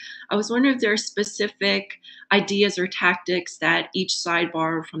effect. I was wondering if there are specific ideas or tactics that each side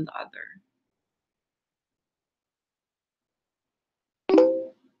borrowed from the other.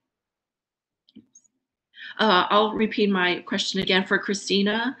 I'll repeat my question again for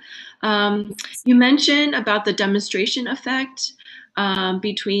Christina. You mentioned about the demonstration effect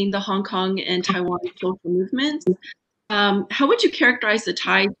between the Hong Kong and Taiwan social movements. How would you characterize the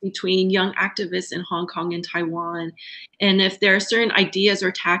ties between young activists in Hong Kong and Taiwan, and if there are certain ideas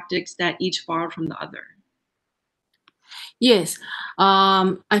or tactics that each borrowed from the other? Yes,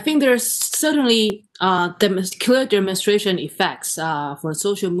 I think there's certainly clear demonstration effects for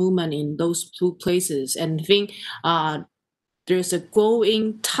social movement in those two places, and I think there's a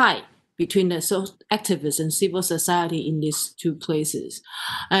growing tie between the social activists and civil society in these two places.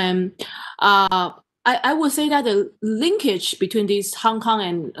 I would say that the linkage between these Hong Kong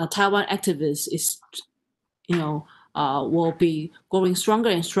and Taiwan activists is, will be growing stronger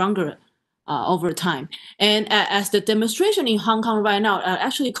and stronger over time. And as the demonstration in Hong Kong right now are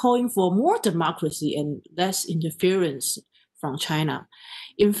actually calling for more democracy and less interference from China.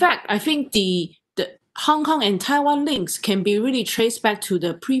 In fact, I think the Hong Kong and Taiwan links can be really traced back to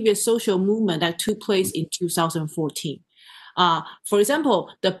the previous social movement that took place in 2014. For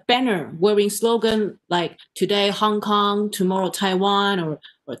example, the banner wearing slogan like "Today Hong Kong, Tomorrow Taiwan" or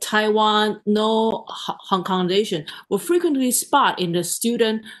 "Taiwan, No Hong Kongization" were frequently spotted in the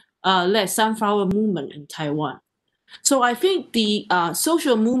student-led Sunflower movement in Taiwan. So I think the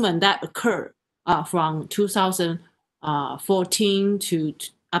social movement that occurred from 2014 to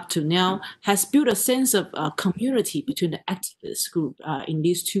up to now has built a sense of community between the activist group in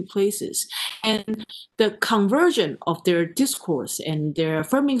these two places. And the conversion of their discourse and their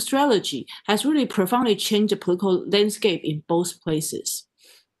affirming strategy has really profoundly changed the political landscape in both places.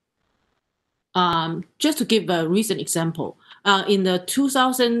 Just to give a recent example, in the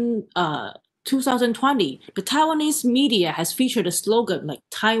 2020, the Taiwanese media has featured a slogan like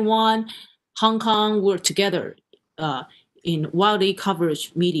 "Taiwan, Hong Kong work together" in widely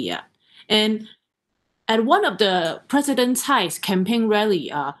coverage media. And at one of the President Tsai's campaign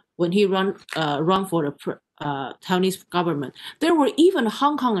rally, when he run for the Taiwanese government, there were even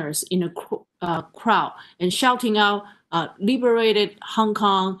Hong Kongers in a crowd and shouting out "Liberated Hong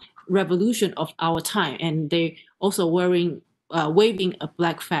Kong, revolution of our time," and they also waving a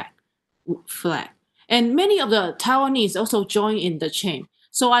black flag. And many of the Taiwanese also joined in the chain.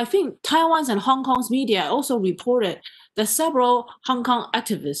 So I think Taiwan's and Hong Kong's media also reported that several Hong Kong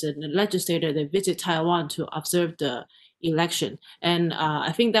activists and legislators they visit Taiwan to observe the election. And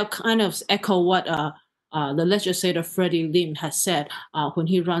I think that kind of echo what the legislator Freddie Lim has said when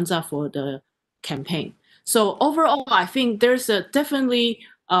he runs up for the campaign. So overall, I think there's definitely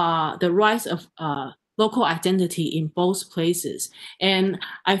the rise of local identity in both places. And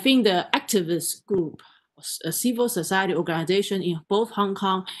I think the activist group, a civil society organization in both Hong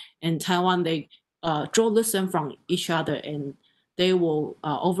Kong and Taiwan, they draw lesson from each other, and they will,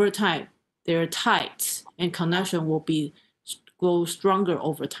 over time, their ties and connection will grow stronger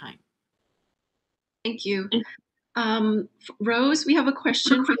over time. Thank you. Rose, we have a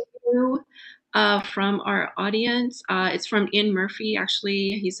question for you from our audience. It's from Ian Murphy, actually.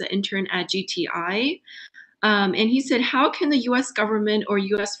 He's an intern at GTI. And he said, how can the US government or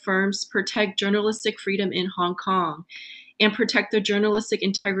US firms protect journalistic freedom in Hong Kong and protect the journalistic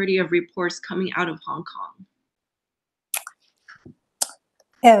integrity of reports coming out of Hong Kong?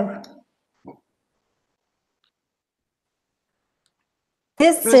 Oh.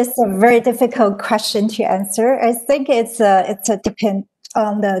 This is a very difficult question to answer. I think it's a depend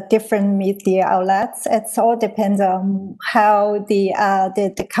on the different media outlets. It's all depends on how the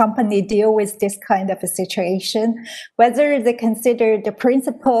company deal with this kind of a situation, whether they consider the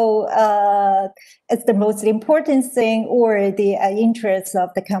principle as the most important thing or the interests of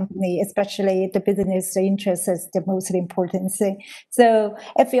the company, especially the business interest is the most important thing. So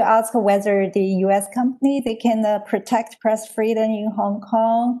if you ask whether the US company, they can protect press freedom in Hong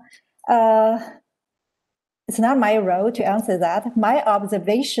Kong, it's not my role to answer that. My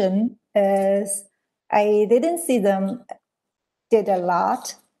observation is I didn't see them did a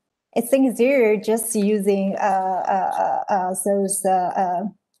lot. I think they're just using those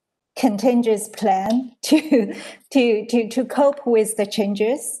contingent plan to cope with the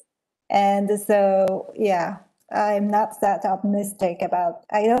changes. And so, yeah, I'm not that optimistic about.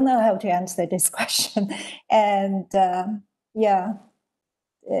 I don't know how to answer this question. And yeah.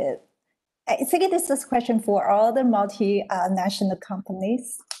 I think this is a question for all the multinational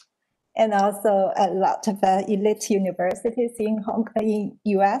companies and also a lot of elite universities in Hong Kong, in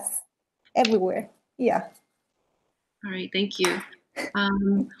US, everywhere. Yeah. All right, thank you.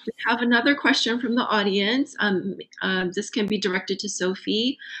 We have another question from the audience. This can be directed to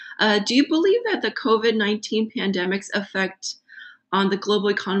Sophie. Do you believe that the COVID-19 pandemic's effect on the global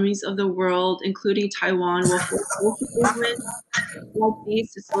economies of the world, including Taiwan, will force social movements like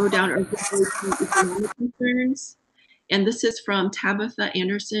these to slow down or avoid economic concerns? And this is from Tabitha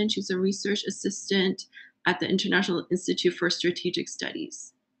Anderson. She's a research assistant at the International Institute for Strategic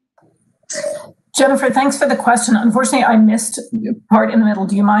Studies. Jennifer, thanks for the question. Unfortunately, I missed part in the middle.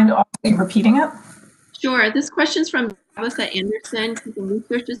 Do you mind repeating it? Sure. This question is from Tabitha Anderson. She's a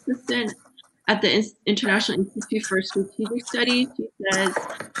research assistant at the International Institute for Strategic Studies. She says,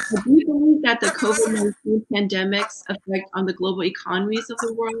 do you believe that the COVID-19 pandemic's effect on the global economies of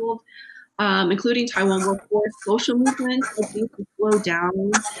the world, including Taiwan, will force social movements like these to slow down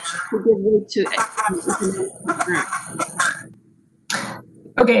to give way to economic concerns?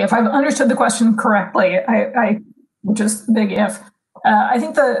 Okay, if I've understood the question correctly, I just big if. I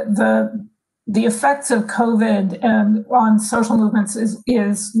think the effects of COVID on social movements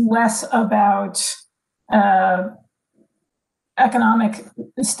is less about economic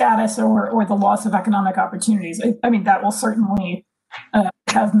status or the loss of economic opportunities. I mean, that will certainly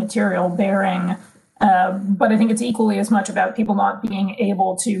have material bearing, but I think it's equally as much about people not being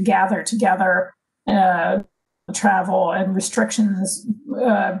able to gather together, travel, and restrictions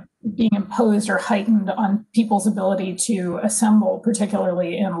being imposed or heightened on people's ability to assemble,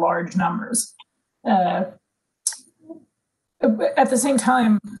 particularly in large numbers. At the same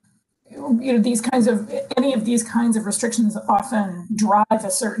time, any of these kinds of restrictions often drive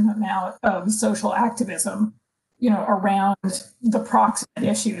a certain amount of social activism, around the proximate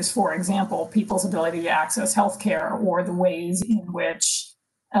issues. For example, people's ability to access healthcare, or the ways in which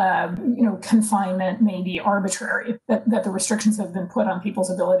confinement may be arbitrary, that the restrictions that have been put on people's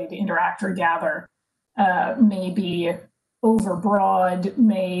ability to interact or gather may be overbroad,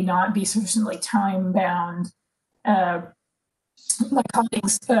 may not be sufficiently time-bound. My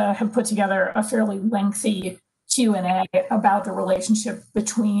colleagues have put together a fairly lengthy Q&A about the relationship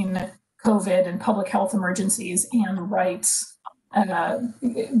between COVID and public health emergencies and rights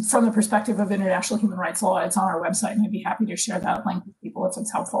from the perspective of international human rights law. It's on our website, and I'd be happy to share that link with people if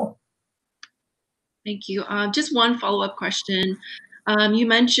it's helpful. Thank you. Just one follow-up question. You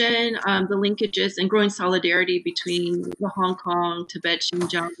mentioned the linkages and growing solidarity between the Hong Kong, Tibet,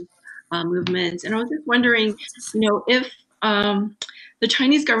 Xinjiang movements. And I was just wondering, if the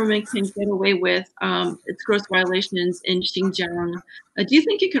Chinese government can get away with its gross violations in Xinjiang, do you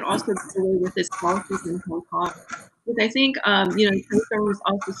think it could also get away with its policies in Hong Kong? I think, you know, the Chinese government was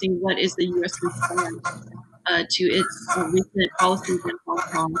also seeing what is the U.S. response to its recent policies in Hong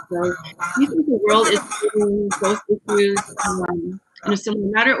Kong. So do you think the world is treating both issues in a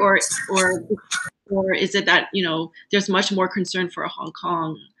similar manner, or is it that, you know, there's much more concern for Hong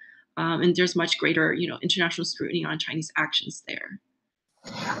Kong and there's much greater, you know, international scrutiny on Chinese actions there?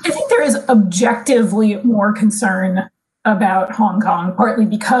 I think there is objectively more concern about Hong Kong, partly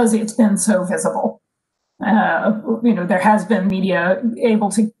because it's been so visible. You know, there has been media able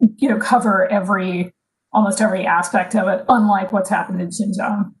to, you know, cover almost every aspect of it, unlike what's happened in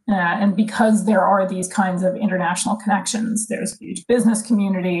Xinjiang. And because there are these kinds of international connections, there's a huge business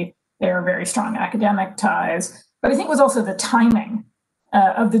community, there are very strong academic ties. But I think it was also the timing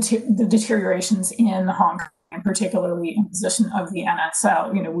of the deteriorations in Hong Kong, and particularly imposition of the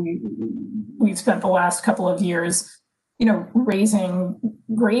NSL. You know, we've spent the last couple of years, you know, raising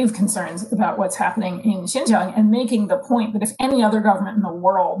grave concerns about what's happening in Xinjiang and making the point that if any other government in the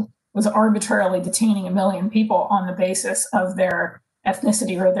world was arbitrarily detaining 1 million people on the basis of their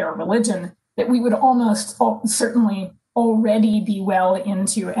ethnicity or their religion, that we would almost certainly already be well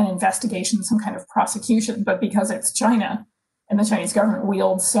into an investigation, some kind of prosecution. But because it's China, and the Chinese government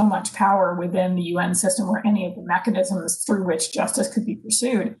wields so much power within the UN system or any of the mechanisms through which justice could be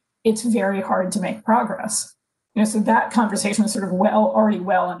pursued, it's very hard to make progress. You know, so that conversation was sort of already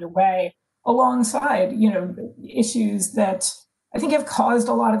well underway, alongside, you know, issues that I think have caused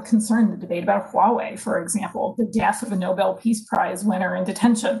a lot of concern. The debate about Huawei, for example, the death of a Nobel Peace Prize winner in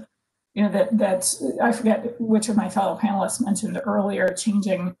detention. You know, that I forget which of my fellow panelists mentioned earlier,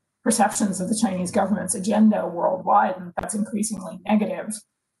 changing perceptions of the Chinese government's agenda worldwide, and that's increasingly negative,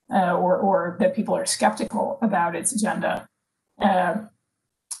 or that people are skeptical about its agenda.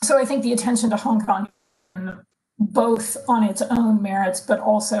 So I think the attention to Hong Kong, both on its own merits, but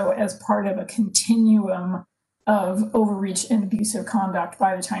also as part of a continuum of overreach and abusive conduct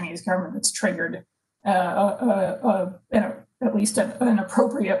by the Chinese government that's triggered at least an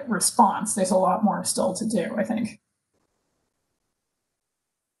appropriate response. There's a lot more still to do, I think.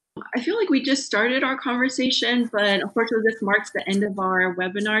 I feel like we just started our conversation, but unfortunately this marks the end of our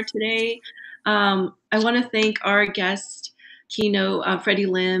webinar today. I want to thank our guest keynote, Freddie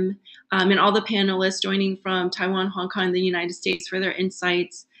Lim, and all the panelists joining from Taiwan, Hong Kong, and the United States for their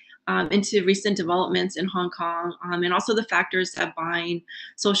insights into recent developments in Hong Kong, and also the factors that bind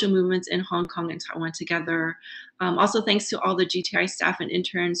social movements in Hong Kong and Taiwan together. Also, thanks to all the GTI staff and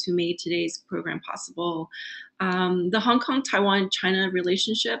interns who made today's program possible. The Hong Kong-Taiwan-China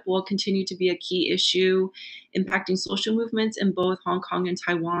relationship will continue to be a key issue impacting social movements in both Hong Kong and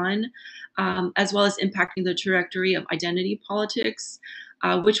Taiwan, as well as impacting the trajectory of identity politics,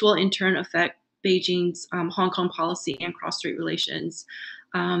 which will in turn affect Beijing's Hong Kong policy and cross-strait relations.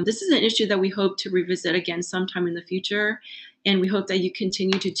 This is an issue that we hope to revisit again sometime in the future, and we hope that you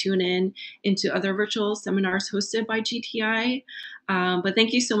continue to tune in into other virtual seminars hosted by GTI. But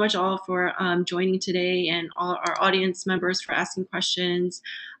thank you so much all for joining today, and all our audience members for asking questions.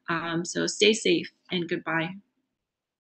 So stay safe and goodbye.